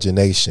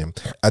imagination.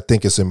 I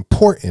think it's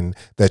important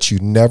that you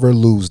never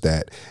lose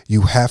that.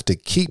 You have to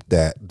keep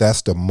that.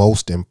 That's the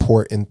most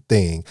important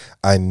thing.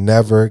 I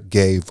never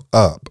gave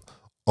up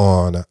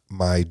on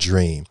my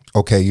dream.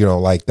 Okay, you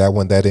don't like that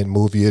one, that didn't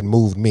move you, it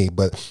moved me.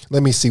 But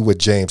let me see what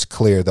James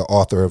Clear, the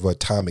author of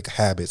Atomic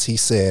Habits, he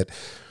said,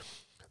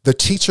 the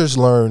teacher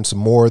learns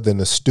more than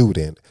the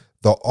student.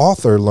 The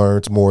author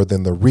learns more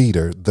than the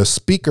reader. The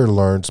speaker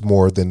learns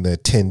more than the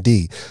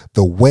attendee.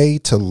 The way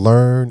to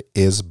learn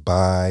is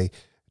by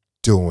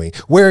doing.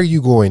 Where are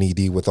you going,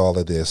 ED, with all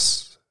of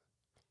this?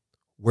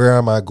 Where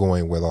am I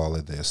going with all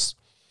of this?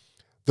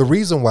 The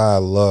reason why I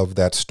love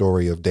that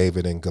story of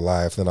David and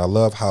Goliath, and I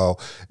love how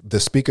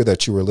the speaker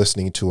that you were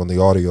listening to on the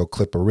audio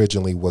clip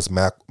originally was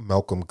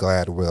Malcolm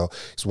Gladwell.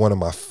 He's one of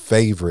my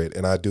favorite,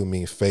 and I do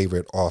mean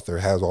favorite author,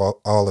 has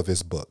all of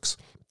his books.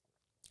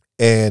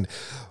 And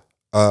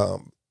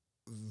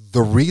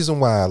the reason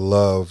why I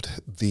loved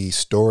the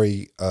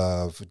story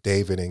of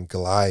David and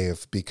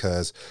Goliath,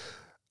 because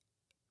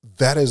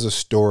that is a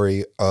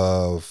story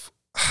of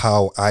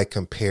how I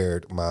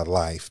compared my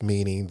life,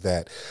 meaning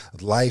that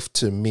life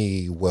to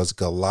me was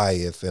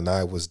Goliath and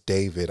I was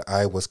David.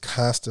 I was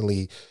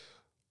constantly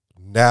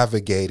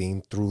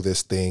navigating through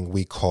this thing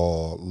we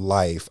call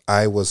life.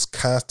 I was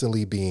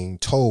constantly being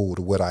told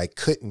what I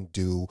couldn't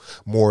do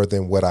more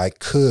than what I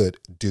could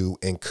do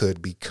and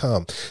could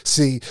become.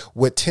 See,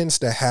 what tends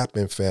to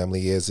happen,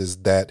 family, is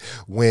that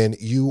when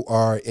you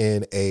are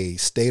in a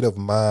state of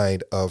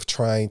mind of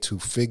trying to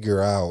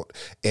figure out,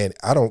 and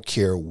I don't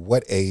care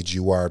what age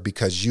you are,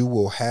 because you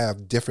will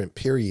have different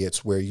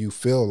periods where you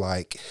feel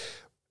like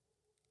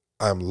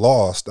I'm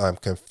lost, I'm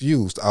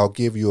confused. I'll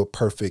give you a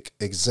perfect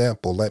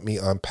example. Let me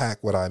unpack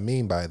what I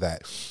mean by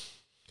that.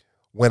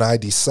 When I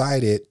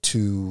decided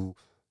to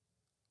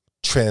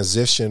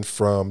transition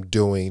from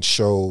doing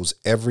shows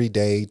every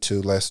day to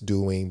less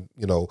doing,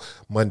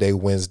 Monday,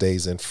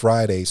 Wednesdays, and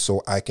Fridays,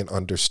 so I can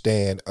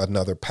understand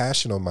another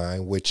passion of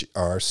mine, which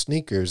are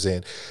sneakers,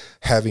 and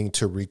having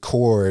to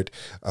record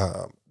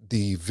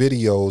the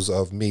videos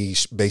of me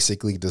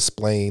basically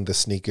displaying the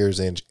sneakers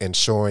and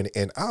showing.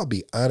 And I'll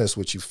be honest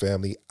with you,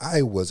 family,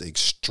 I was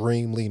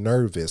extremely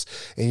nervous.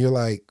 And you're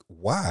like,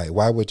 why?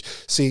 Why would you?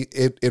 See,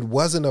 it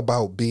wasn't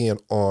about being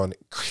on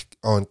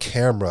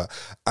camera.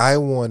 I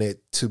wanted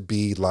to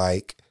be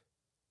like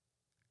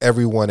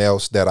everyone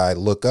else that I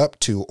look up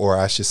to, or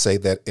I should say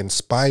that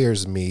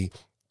inspires me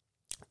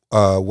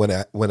when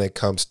it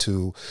comes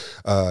to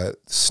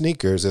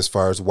sneakers, as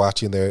far as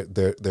watching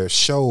their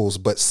shows.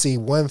 But see,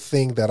 one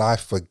thing that I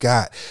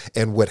forgot,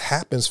 and what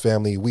happens,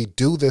 family, we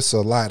do this a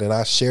lot, and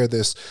I share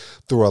this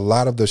through a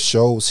lot of the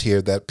shows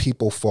here that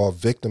people fall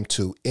victim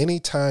to.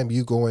 Anytime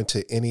you go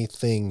into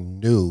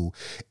anything new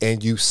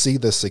and you see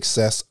the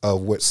success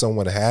of what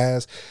someone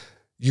has,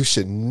 you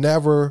should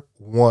never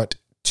want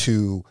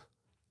to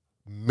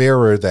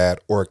mirror that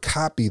or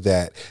copy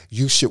that.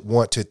 You should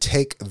want to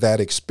take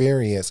that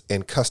experience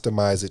and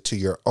customize it to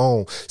your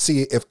own.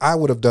 See, if I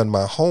would have done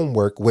my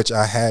homework, which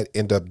I had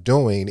ended up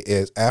doing,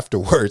 is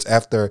afterwards,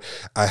 after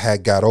I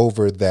had got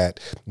over that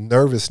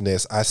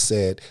nervousness, I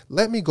said,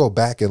 let me go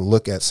back and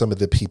look at some of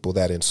the people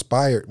that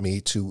inspired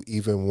me to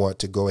even want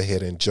to go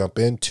ahead and jump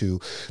into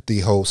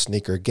the whole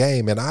sneaker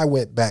game. And I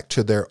went back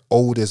to their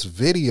oldest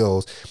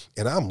videos,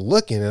 and I'm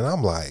looking and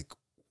I'm like,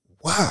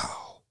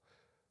 wow,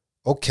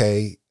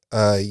 okay,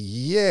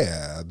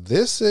 yeah,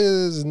 this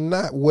is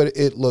not what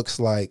it looks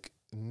like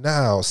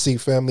now. See,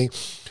 family,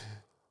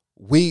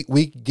 we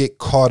get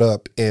caught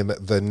up in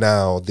the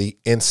now, the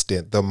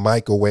instant, the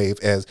microwave,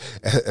 as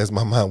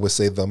my mom would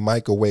say, the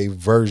microwave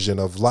version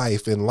of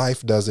life. And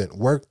life doesn't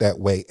work that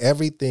way.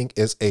 Everything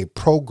is a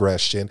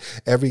progression.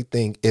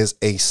 Everything is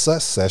a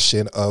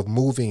succession of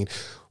moving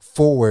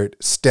forward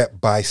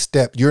step by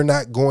step. You're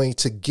not going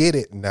to get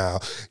it now.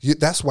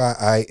 That's why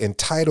I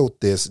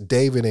entitled this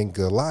David and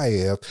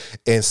Goliath,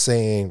 and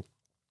saying,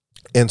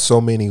 in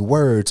so many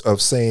words, of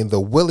saying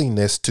the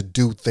willingness to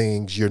do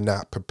things you're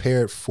not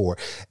prepared for.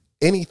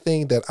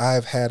 Anything that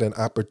I've had an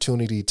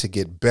opportunity to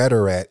get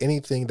better at,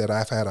 anything that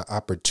I've had an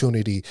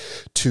opportunity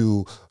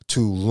to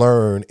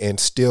learn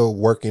and still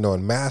working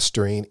on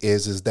mastering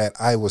is that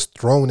I was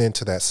thrown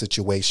into that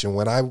situation.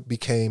 When I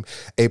became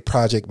a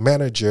project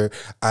manager,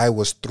 I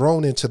was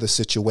thrown into the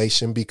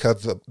situation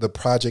because the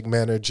project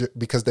manager,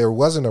 because there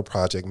wasn't a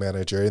project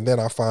manager. And then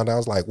I found out, I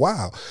was like,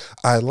 wow,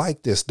 I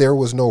like this. There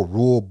was no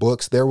rule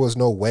books. There was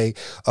no way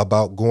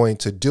about going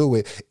to do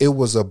it. It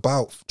was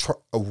about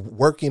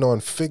working on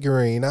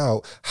figuring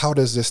out, how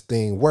does this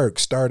thing work?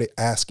 Started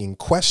asking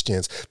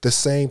questions. The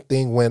same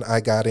thing when I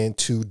got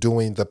into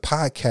doing the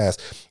podcast.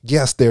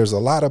 Yes, there's a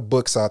lot of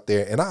books out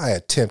there, and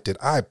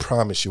I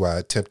promise you, I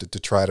attempted to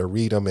try to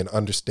read them and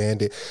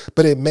understand it,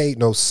 but it made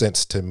no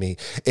sense to me.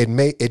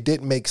 It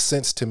didn't make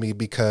sense to me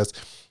because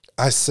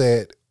I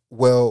said,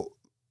 well,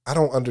 I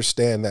don't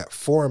understand that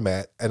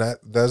format, and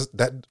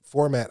that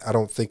format I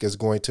don't think is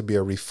going to be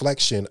a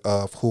reflection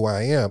of who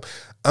I am.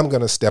 I'm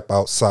going to step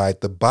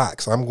outside the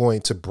box. I'm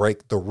going to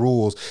break the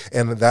rules,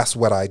 and that's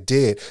what I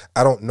did.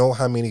 I don't know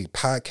how many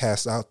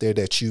podcasts out there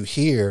that you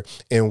hear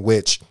in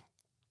which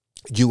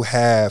you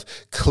have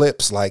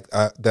clips like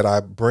that I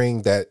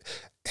bring that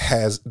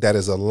that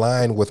is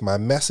aligned with my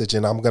message.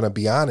 And I'm going to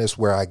be honest,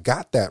 where I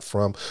got that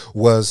from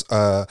was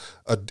a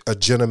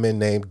gentleman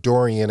named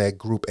Dorian at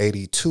Group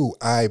 82.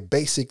 I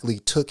basically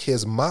took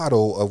his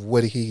model of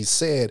what he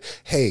said,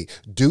 hey,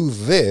 do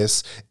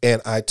this,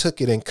 and I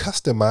took it and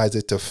customized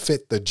it to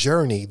fit the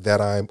journey that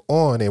I'm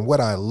on. And what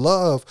I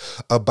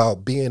love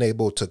about being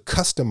able to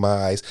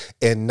customize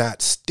and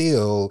not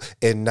steal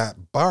and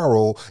not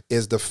borrow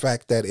is the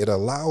fact that it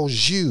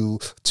allows you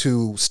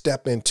to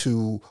step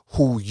into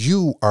who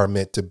you are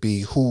meant to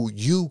be, who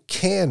you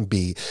can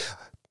be.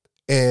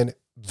 And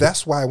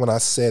that's why when I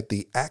said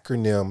the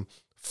acronym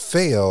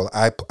FAIL,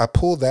 I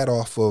pulled that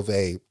off of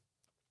a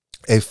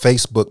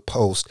Facebook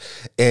post,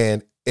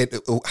 and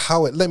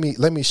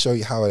let me show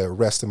you how it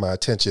arrested my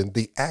attention.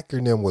 The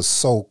acronym was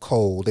so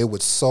cold. It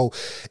was so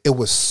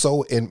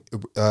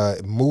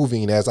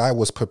moving. As I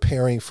was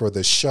preparing for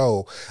the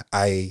show,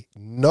 I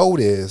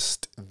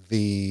noticed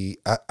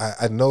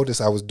I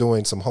noticed I was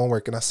doing some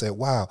homework, and I said,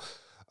 wow,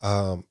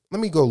 let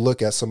me go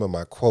look at some of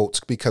my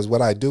quotes, because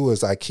what I do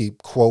is I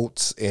keep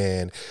quotes,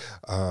 and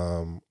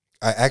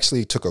I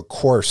actually took a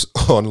course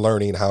on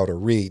learning how to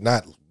read,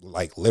 not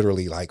like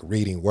literally like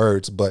reading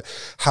words, but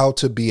how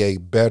to be a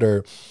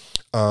better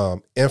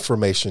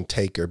information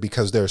taker,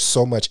 because there's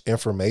so much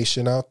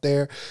information out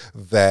there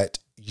that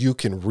you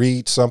can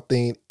read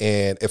something.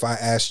 And if I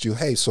asked you,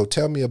 hey, so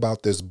tell me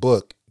about this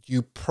book,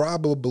 you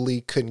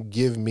probably couldn't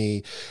give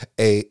me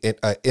an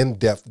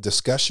in-depth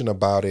discussion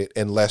about it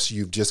unless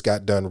you've just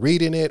got done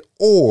reading it,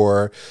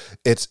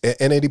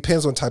 and it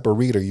depends on type of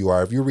reader you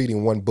are. If you're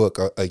reading one book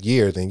a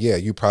year, then yeah,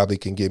 you probably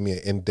can give me an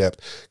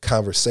in-depth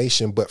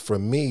conversation. But for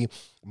me,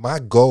 my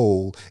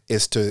goal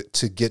is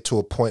to get to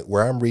a point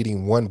where I'm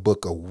reading one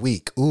book a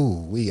week.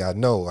 I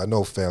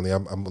know, family,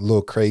 I'm a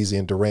little crazy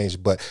and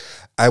deranged, but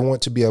I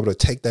want to be able to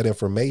take that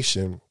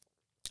information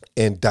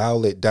and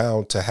dial it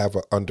down to have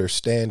an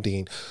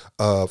understanding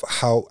of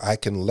how I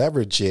can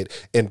leverage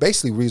it. And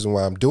basically, the reason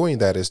why I'm doing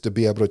that is to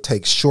be able to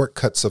take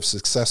shortcuts of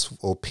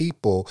successful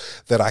people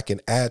that I can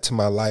add to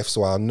my life,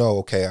 so I'll know,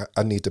 okay,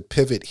 I need to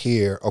pivot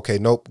here. Okay,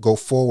 nope, go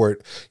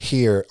forward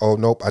here. Oh,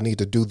 nope, I need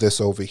to do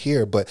this over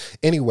here. But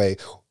anyway,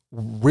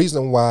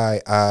 reason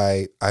why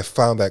I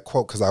found that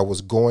quote, because I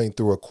was going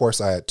through a course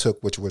I had took,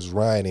 which was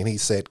Ryan, and he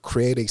said,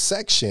 create a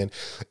section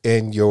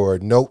in your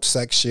note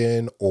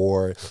section,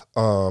 or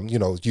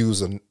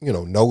use a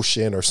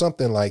Notion or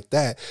something like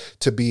that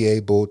to be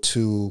able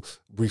to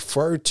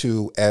refer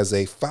to as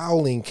a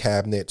filing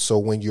cabinet. So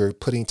when you're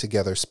putting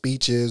together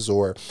speeches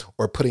or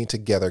putting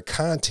together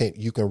content,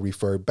 you can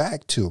refer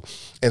back to.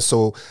 And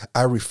so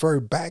I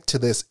referred back to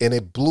this, and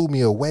it blew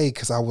me away,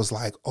 because I was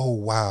like, oh,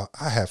 wow,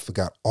 I have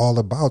forgot all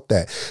about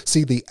that.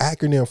 See, the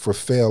acronym for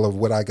FAIL of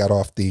what I got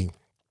off the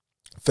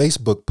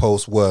Facebook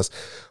post was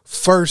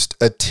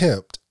first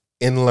attempt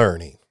in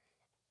learning.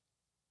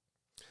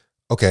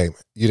 Okay,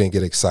 you didn't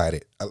get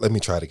excited. Let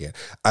me try it again.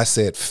 I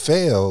said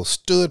FAIL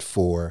stood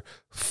for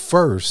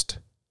first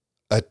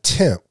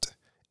attempt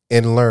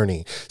in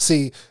learning.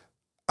 See,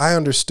 I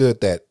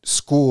understood that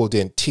school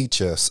didn't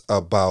teach us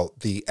about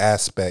the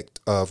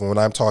aspect of, when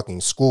I'm talking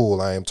school,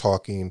 I am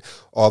talking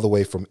all the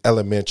way from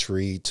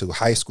elementary to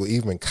high school,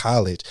 even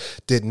college,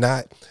 did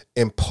not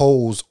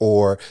impose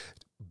or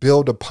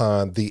build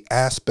upon the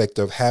aspect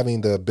of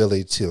having the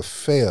ability to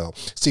fail.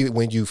 See,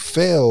 when you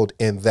failed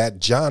in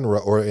that genre,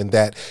 or in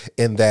that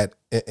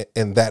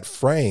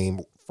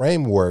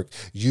framework,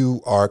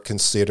 you are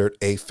considered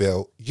a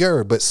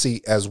failure. But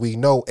see, as we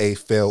know, a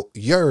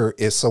failure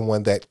is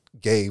someone that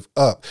gave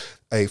up.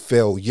 A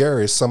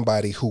failure is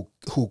somebody who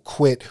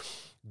quit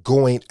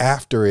going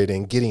after it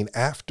and getting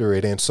after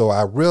it. And so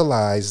I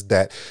realized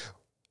that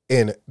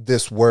in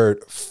this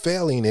word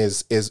failing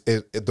is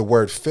the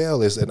word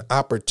fail is an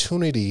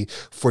opportunity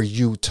for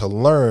you to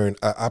learn,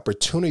 an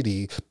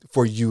opportunity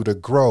for you to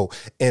grow.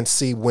 And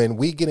see, when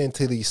we get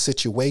into these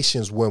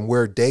situations, when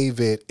we're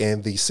David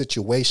and the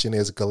situation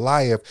is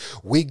Goliath,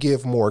 we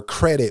give more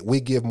credit,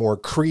 we give more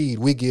creed,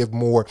 we give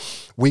more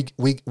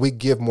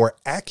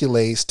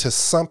accolades to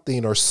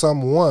something or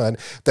someone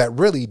that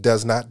really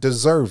does not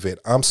deserve it.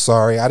 I'm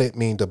sorry, I didn't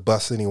mean to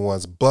bust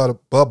anyone's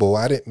bubble.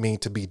 I didn't mean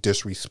to be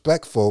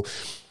disrespectful.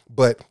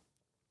 But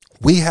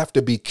we have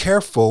to be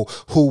careful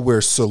who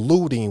we're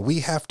saluting. We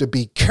have to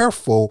be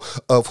careful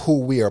of who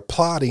we are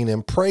applauding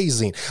and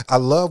praising. I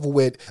love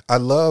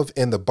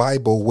in the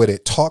Bible what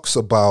it talks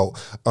about.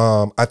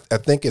 I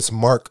think it's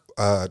Mark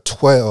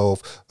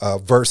 12,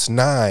 verse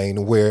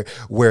 9, where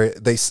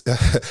they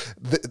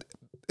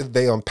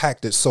they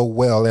unpacked it so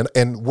well.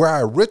 And where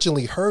I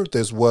originally heard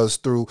this was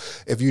through,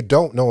 if you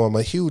don't know, I'm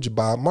a huge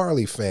Bob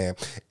Marley fan.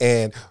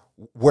 And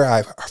where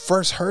I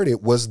first heard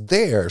it was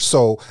there.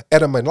 So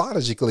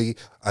etymologically,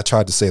 I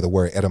tried to say the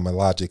word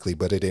etymologically,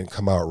 but it didn't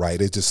come out right.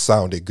 It just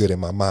sounded good in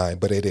my mind,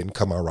 but it didn't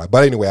come out right.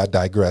 But anyway, I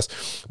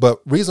digress.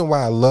 But reason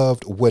why I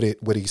loved what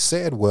he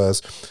said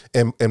was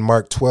in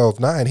Mark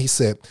 12:9, he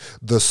said,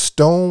 the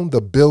stone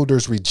the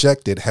builders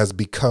rejected has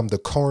become the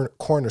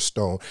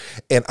cornerstone.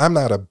 And I'm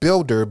not a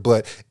builder,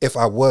 but if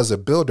I was a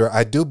builder,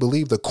 I do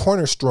believe the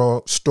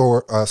cornerstone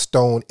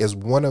stone is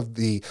one of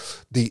the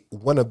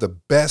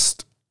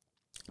best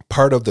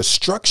part of the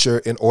structure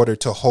in order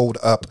to hold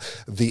up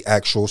the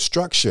actual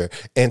structure.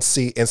 And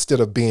see, instead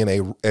of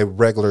being a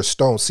regular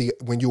stone, see,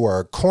 when you are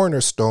a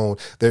cornerstone,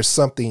 there's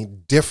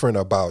something different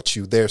about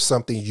you. There's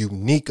something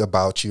unique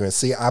about you. And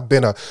see, I've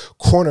been a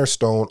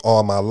cornerstone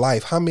all my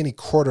life. How many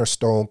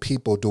cornerstone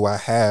people do I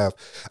have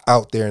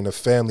out there in the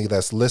family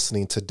that's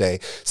listening today?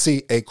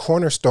 See, a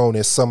cornerstone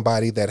is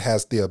somebody that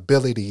has the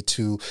ability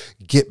to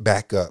get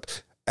back up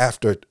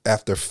after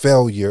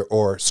failure,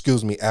 or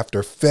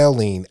after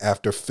failing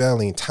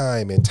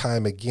time and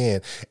time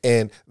again.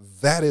 And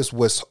that's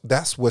what's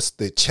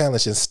the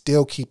challenge, and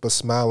still keep a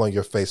smile on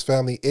your face.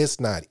 Family, it's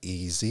not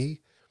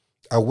easy.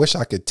 I wish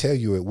I could tell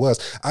you it was.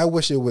 I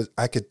wish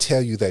I could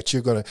tell you that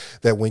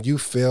that when you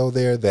fail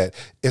there, that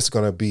it's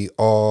going to be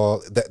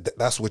all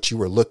that's what you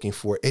were looking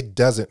for. It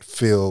doesn't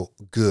feel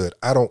good.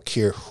 I don't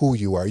care who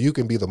you are. You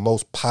can be the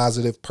most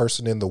positive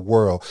person in the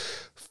world.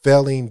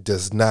 Failing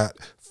does not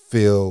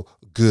feel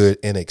good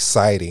and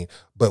exciting,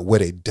 but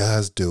what it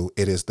does do,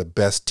 it is the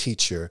best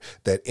teacher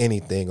that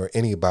anything or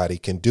anybody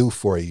can do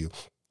for you.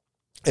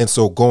 And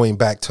so going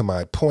back to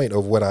my point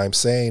of what I'm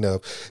saying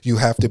of, you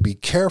have to be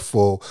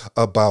careful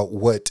about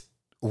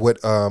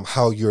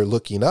how you're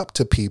looking up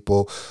to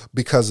people,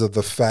 because of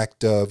the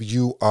fact of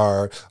you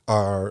are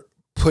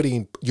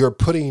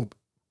putting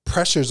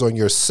pressures on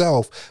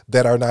yourself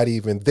that are not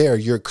even there.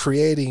 You're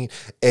creating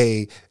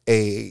a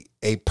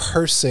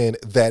person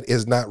that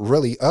is not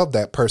really of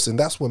that person.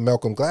 That's what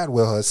Malcolm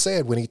Gladwell has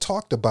said when he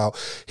talked about,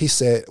 he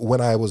said, when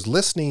I was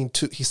listening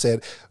to, he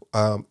said,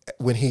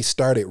 when he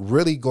started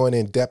really going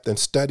in depth and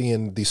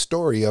studying the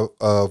story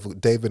of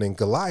David and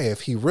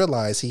Goliath, he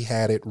realized he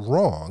had it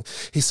wrong.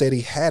 He said he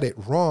had it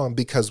wrong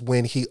because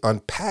when he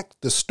unpacked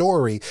the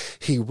story,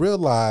 he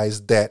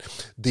realized that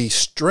the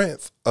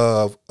strength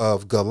of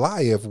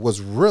Goliath was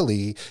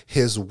really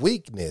his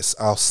weakness.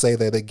 I'll say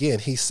that again.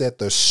 He said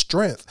the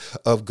strength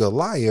of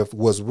Goliath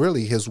was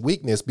really his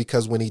weakness,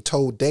 because when he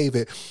told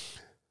David,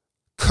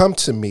 come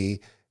to me,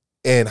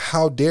 and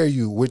how dare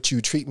you, would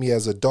you treat me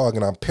as a dog?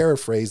 And I'm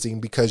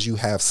paraphrasing because you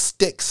have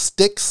sticks.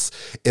 Sticks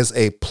is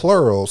a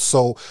plural.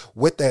 So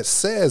what that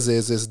says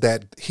is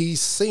that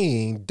he's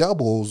seeing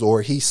doubles,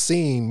 or he's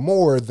seeing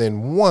more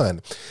than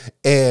one.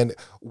 And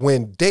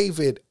when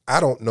David,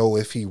 I don't know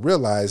if he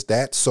realized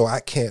that, so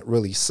I can't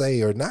really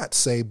say or not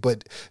say,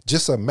 but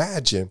just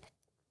imagine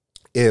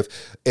if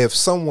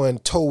someone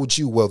told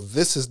you, well,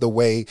 this is the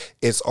way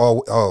it's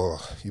all,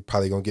 oh, you're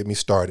probably going to get me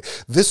started.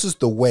 This is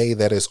the way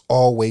that it's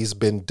always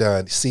been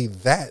done. See,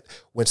 that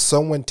when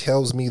someone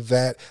tells me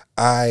that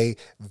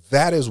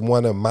is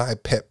one of my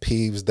pet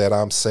peeves, that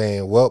I'm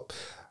saying, well,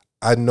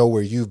 I know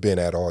where you've been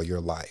at all your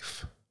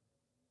life.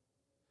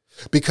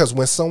 Because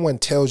when someone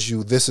tells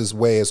you this is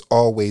way it's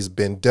always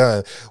been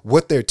done,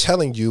 what they're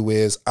telling you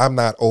is, I'm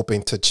not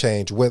open to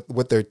change.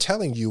 What they're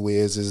telling you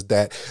is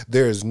that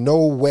there is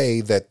no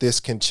way that this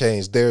can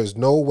change. There is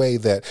no way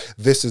that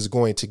this is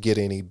going to get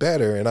any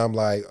better. And I'm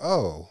like,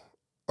 oh,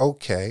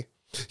 okay.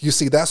 You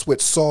see, that's what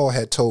Saul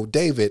had told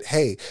David.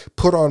 Hey,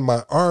 put on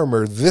my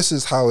armor. This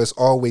is how it's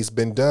always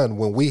been done.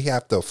 When we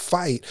have to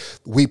fight,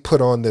 we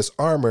put on this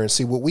armor. And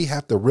see, what we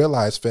have to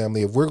realize,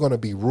 family, if we're going to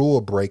be rule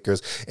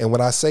breakers, and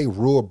when I say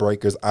rule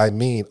breakers, I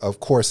mean, of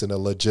course, in a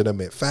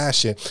legitimate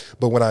fashion.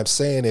 But what I'm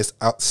saying is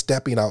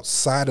stepping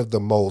outside of the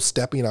mold,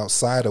 stepping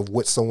outside of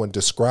what someone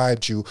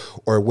described you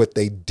or what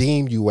they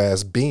deem you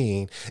as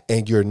being,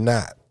 and you're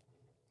not.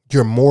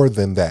 You're more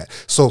than that.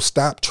 So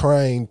stop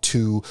trying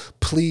to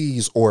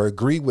please or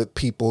agree with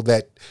people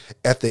that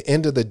at the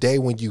end of the day,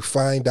 when you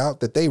find out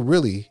that they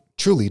really,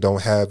 truly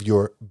don't have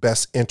your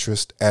best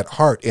interest at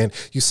heart. And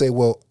you say,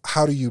 well,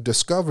 how do you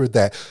discover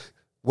that?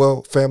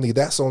 Well, family,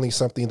 that's only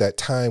something that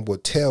time will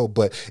tell.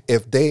 But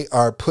if they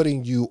are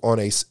putting you on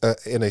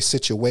in a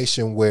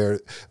situation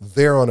where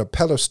they're on a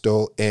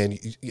pedestal and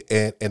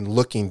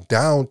looking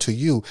down to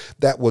you,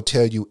 that will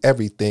tell you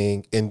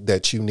everything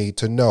that you need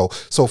to know.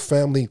 So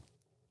family,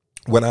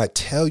 when I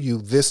tell you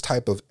this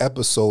type of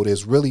episode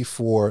is really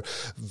for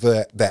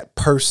that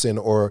person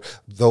or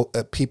the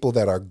people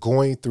that are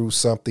going through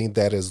something,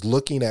 that is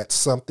looking at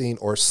something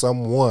or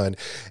someone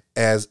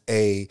as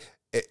a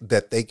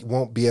that they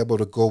won't be able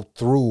to go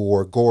through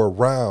or go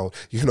around.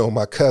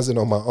 My cousin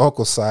on my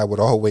uncle's side would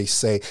always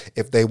say,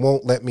 if they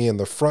won't let me in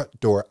the front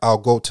door, I'll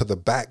go to the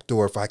back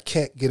door. If I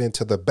can't get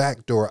into the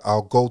back door,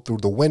 I'll go through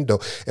the window.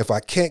 If I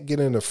can't get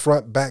in the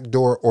front back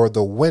door or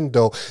the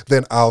window,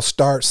 then I'll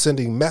start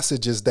sending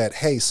messages that,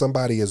 hey,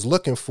 somebody is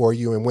looking for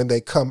you. And when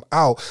they come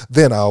out,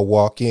 then I'll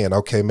walk in.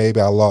 Okay,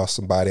 maybe I lost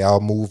somebody. I'll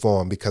move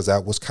on because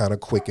that was kind of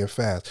quick and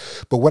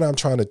fast. But what I'm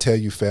trying to tell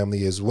you,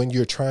 family, is when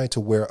you're trying to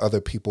wear other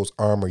people's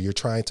armor, you're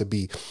trying to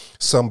be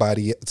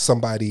somebody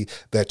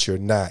that you're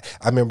not.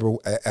 I remember,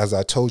 as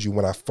I told you,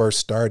 when I first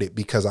started,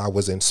 because I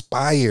was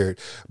inspired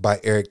by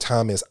Eric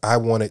Thomas, I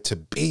wanted to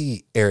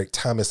be Eric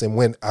Thomas. And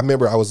when I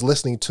remember I was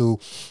listening to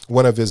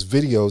one of his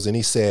videos and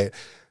he said,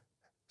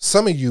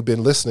 some of you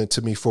been listening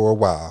to me for a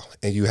while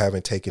and you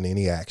haven't taken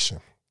any action.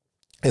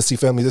 And see,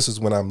 family, this is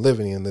when I'm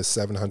living in this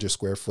 700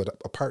 square foot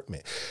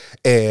apartment.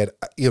 And,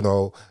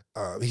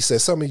 he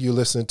said, some of you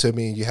listen to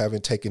me and you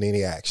haven't taken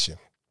any action.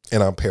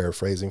 And I'm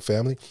paraphrasing,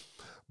 family.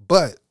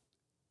 But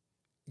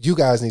you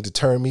guys need to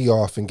turn me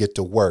off and get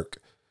to work.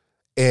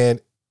 And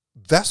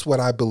that's what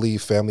I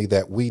believe, family,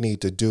 that we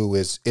need to do.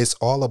 Is it's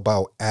all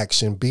about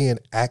action, being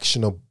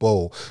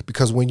actionable,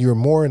 because when you're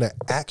more in an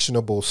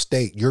actionable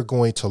state, you're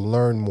going to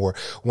learn more.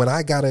 When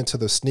I got into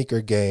the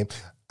sneaker game,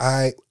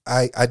 I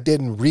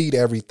didn't read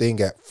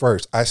everything at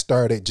first. I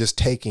started just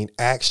taking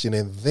action,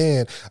 and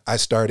then I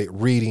started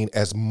reading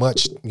as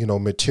much,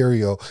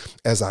 material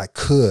as I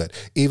could.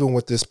 Even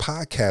with this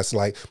podcast,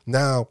 like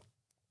now,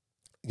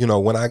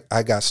 when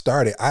I got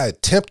started, I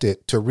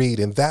attempted to read,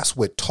 and that's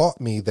what taught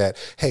me that,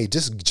 hey,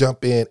 just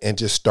jump in and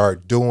just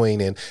start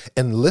doing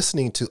and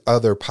listening to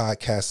other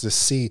podcasts to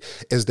see,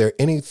 is there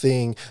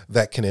anything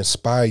that can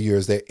inspire you?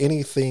 Is there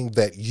anything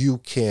that you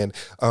can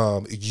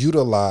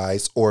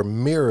utilize or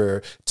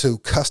mirror to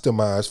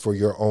customize for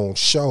your own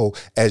show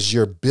as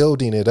you're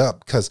building it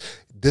up? Because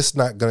this is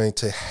not going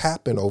to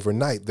happen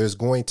overnight. There's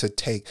going to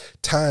take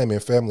time.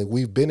 And family,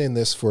 we've been in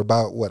this for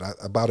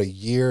about a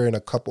year and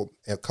a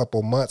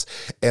couple months,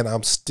 and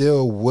I'm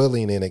still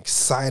willing and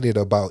excited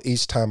about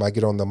each time I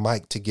get on the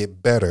mic to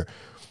get better.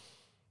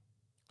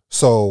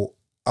 So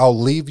I'll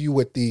leave you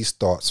with these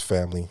thoughts,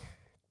 family.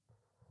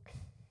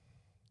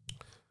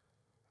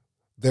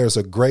 There's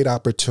a great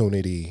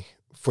opportunity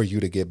for you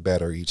to get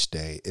better each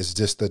day. It's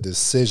just the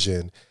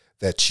decision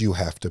that you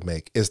have to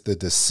make. It's the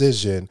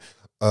decision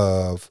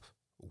of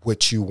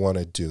what you want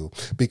to do.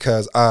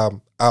 Because I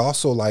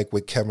also like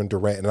with Kevin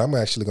Durant, and I'm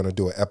actually going to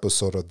do an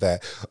episode of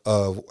that,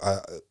 of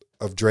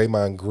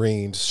Draymond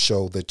Green's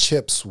show, The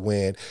Chips,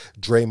 when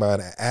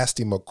Draymond asked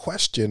him a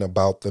question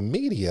about the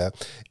media.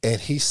 And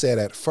he said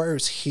at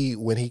first,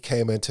 when he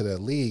came into the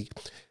league,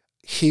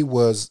 he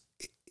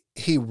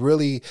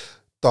really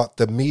thought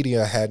the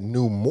media had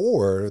knew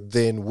more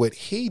than what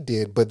he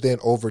did. But then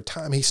over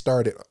time, he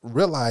started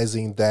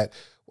realizing that,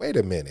 wait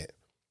a minute,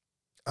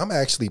 I'm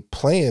actually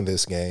playing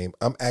this game.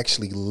 I'm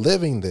actually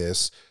living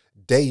this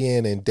day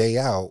in and day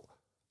out.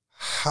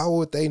 How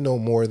would they know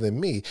more than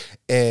me?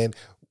 And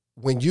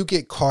when you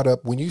get caught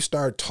up, when you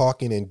start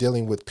talking and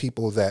dealing with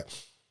people that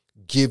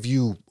give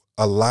you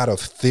a lot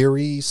of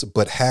theories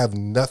but have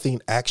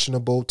nothing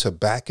actionable to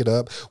back it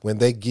up, when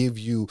they give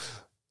you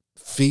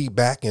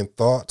feedback and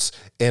thoughts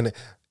and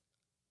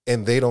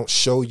they don't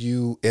show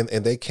you, and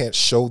they can't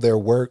show their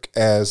work,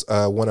 as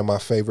one of my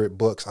favorite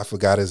books, I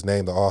forgot his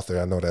name, the author,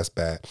 I know that's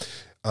bad.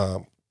 I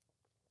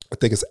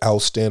think it's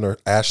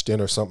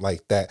Ashton or something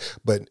like that,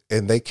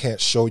 and they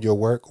can't show your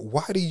work.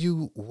 Why do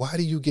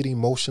you get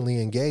emotionally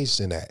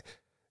engaged in that?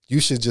 You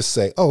should just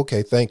say, oh,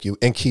 okay, thank you,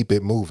 and keep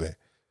it moving.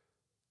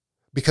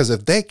 Because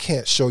if they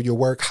can't show your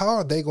work, how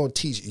are they going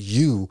to teach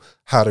you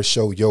how to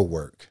show your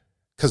work?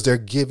 Because they're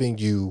giving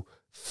you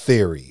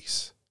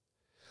theories.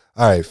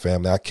 All right,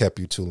 family, I kept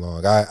you too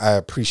long. I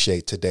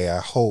appreciate today.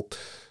 I hope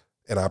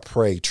and I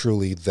pray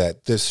truly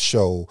that this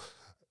show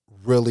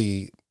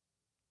really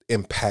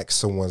impact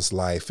someone's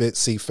life.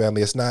 See,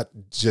 family, it's not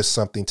just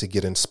something to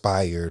get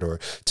inspired or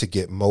to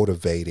get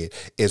motivated.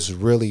 It's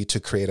really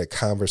to create a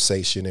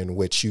conversation in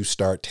which you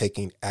start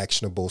taking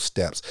actionable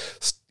steps.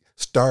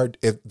 Start,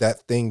 if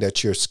that thing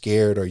that you're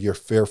scared or you're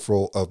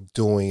fearful of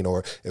doing,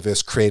 or if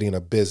it's creating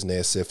a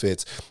business, if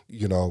it's,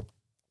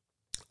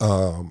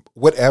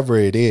 whatever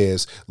it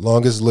is,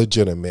 long as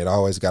legitimate. I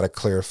always got to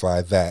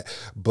clarify that,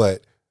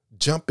 but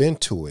jump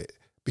into it.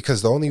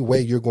 Because the only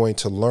way you're going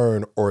to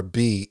learn or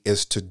be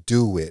is to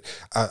do it.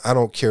 I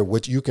don't care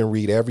what, you can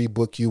read every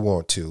book you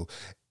want to,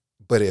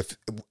 but if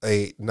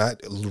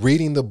not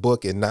reading the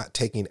book and not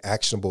taking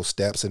actionable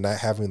steps and not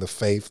having the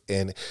faith,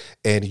 and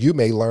you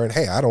may learn,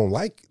 hey, I don't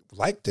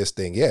like this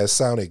thing. Yeah, it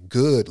sounded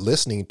good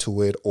listening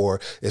to it,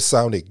 or it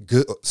sounded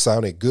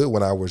good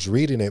when I was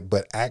reading it,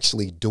 but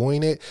actually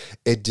doing it,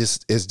 it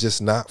just is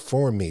just not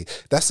for me.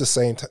 That's the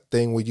same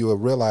thing when you will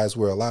realize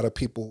where a lot of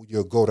people,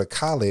 you'll go to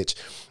college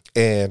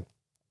and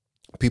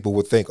people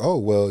would think, oh,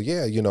 well,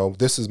 yeah,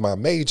 this is my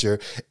major.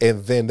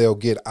 And then they'll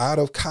get out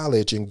of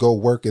college and go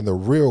work in the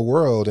real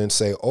world and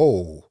say,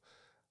 oh,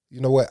 you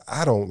know what,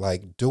 I don't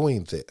like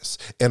doing this.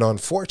 And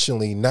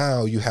unfortunately,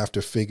 now you have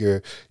to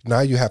figure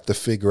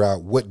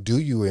out, what do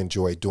you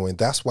enjoy doing?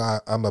 That's why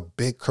I'm a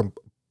big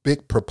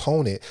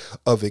proponent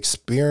of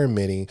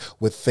experimenting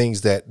with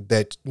things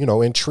that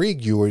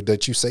intrigue you, or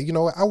that you say, you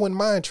know what, I wouldn't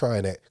mind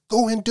trying that.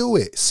 Go and do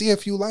it. See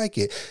if you like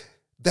it.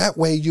 That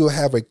way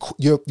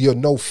you'll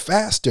know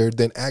faster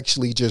than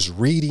actually just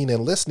reading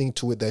and listening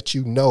to it that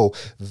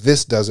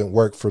this doesn't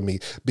work for me.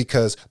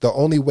 Because the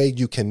only way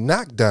you can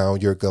knock down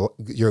your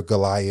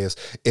Goliath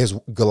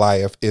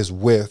is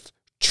with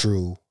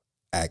true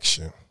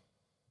action.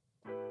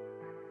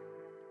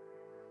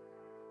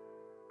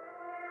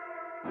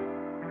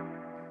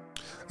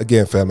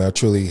 Again, family, I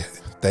truly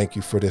thank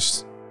you for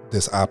this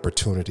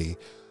opportunity.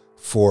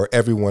 For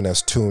everyone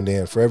that's tuned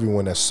in, for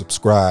everyone that's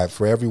subscribed,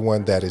 for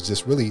everyone that is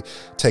just really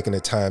taking the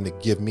time to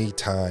give me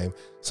time,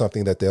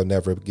 something that they'll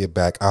never get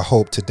back. I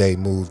hope today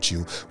moved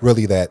you.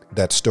 Really,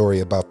 that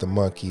story about the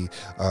monkey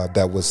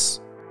that was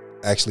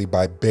actually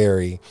by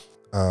Barry.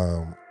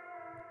 I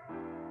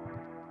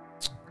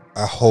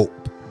hope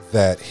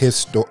that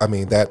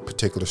that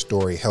particular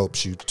story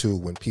helps you too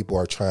when people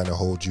are trying to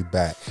hold you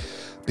back.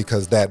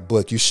 Because that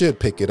book, you should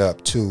pick it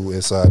up too.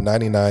 It's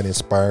 99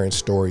 Inspiring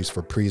Stories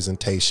for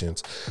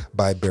Presentations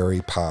by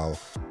Barry Powell.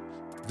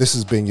 This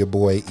has been your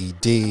boy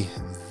ED.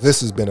 This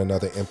has been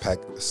another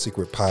Impact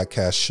Secret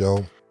podcast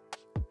show.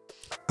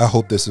 I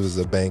hope this was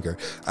a banger.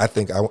 I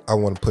think I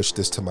want to push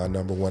this to my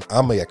number one.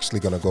 I'm actually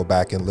going to go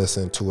back and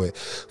listen to it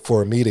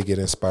for me to get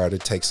inspired to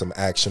take some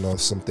action on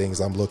some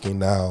things I'm looking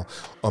now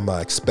on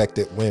my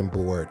expected win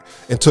board.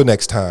 Until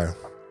next time,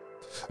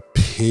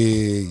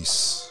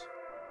 peace.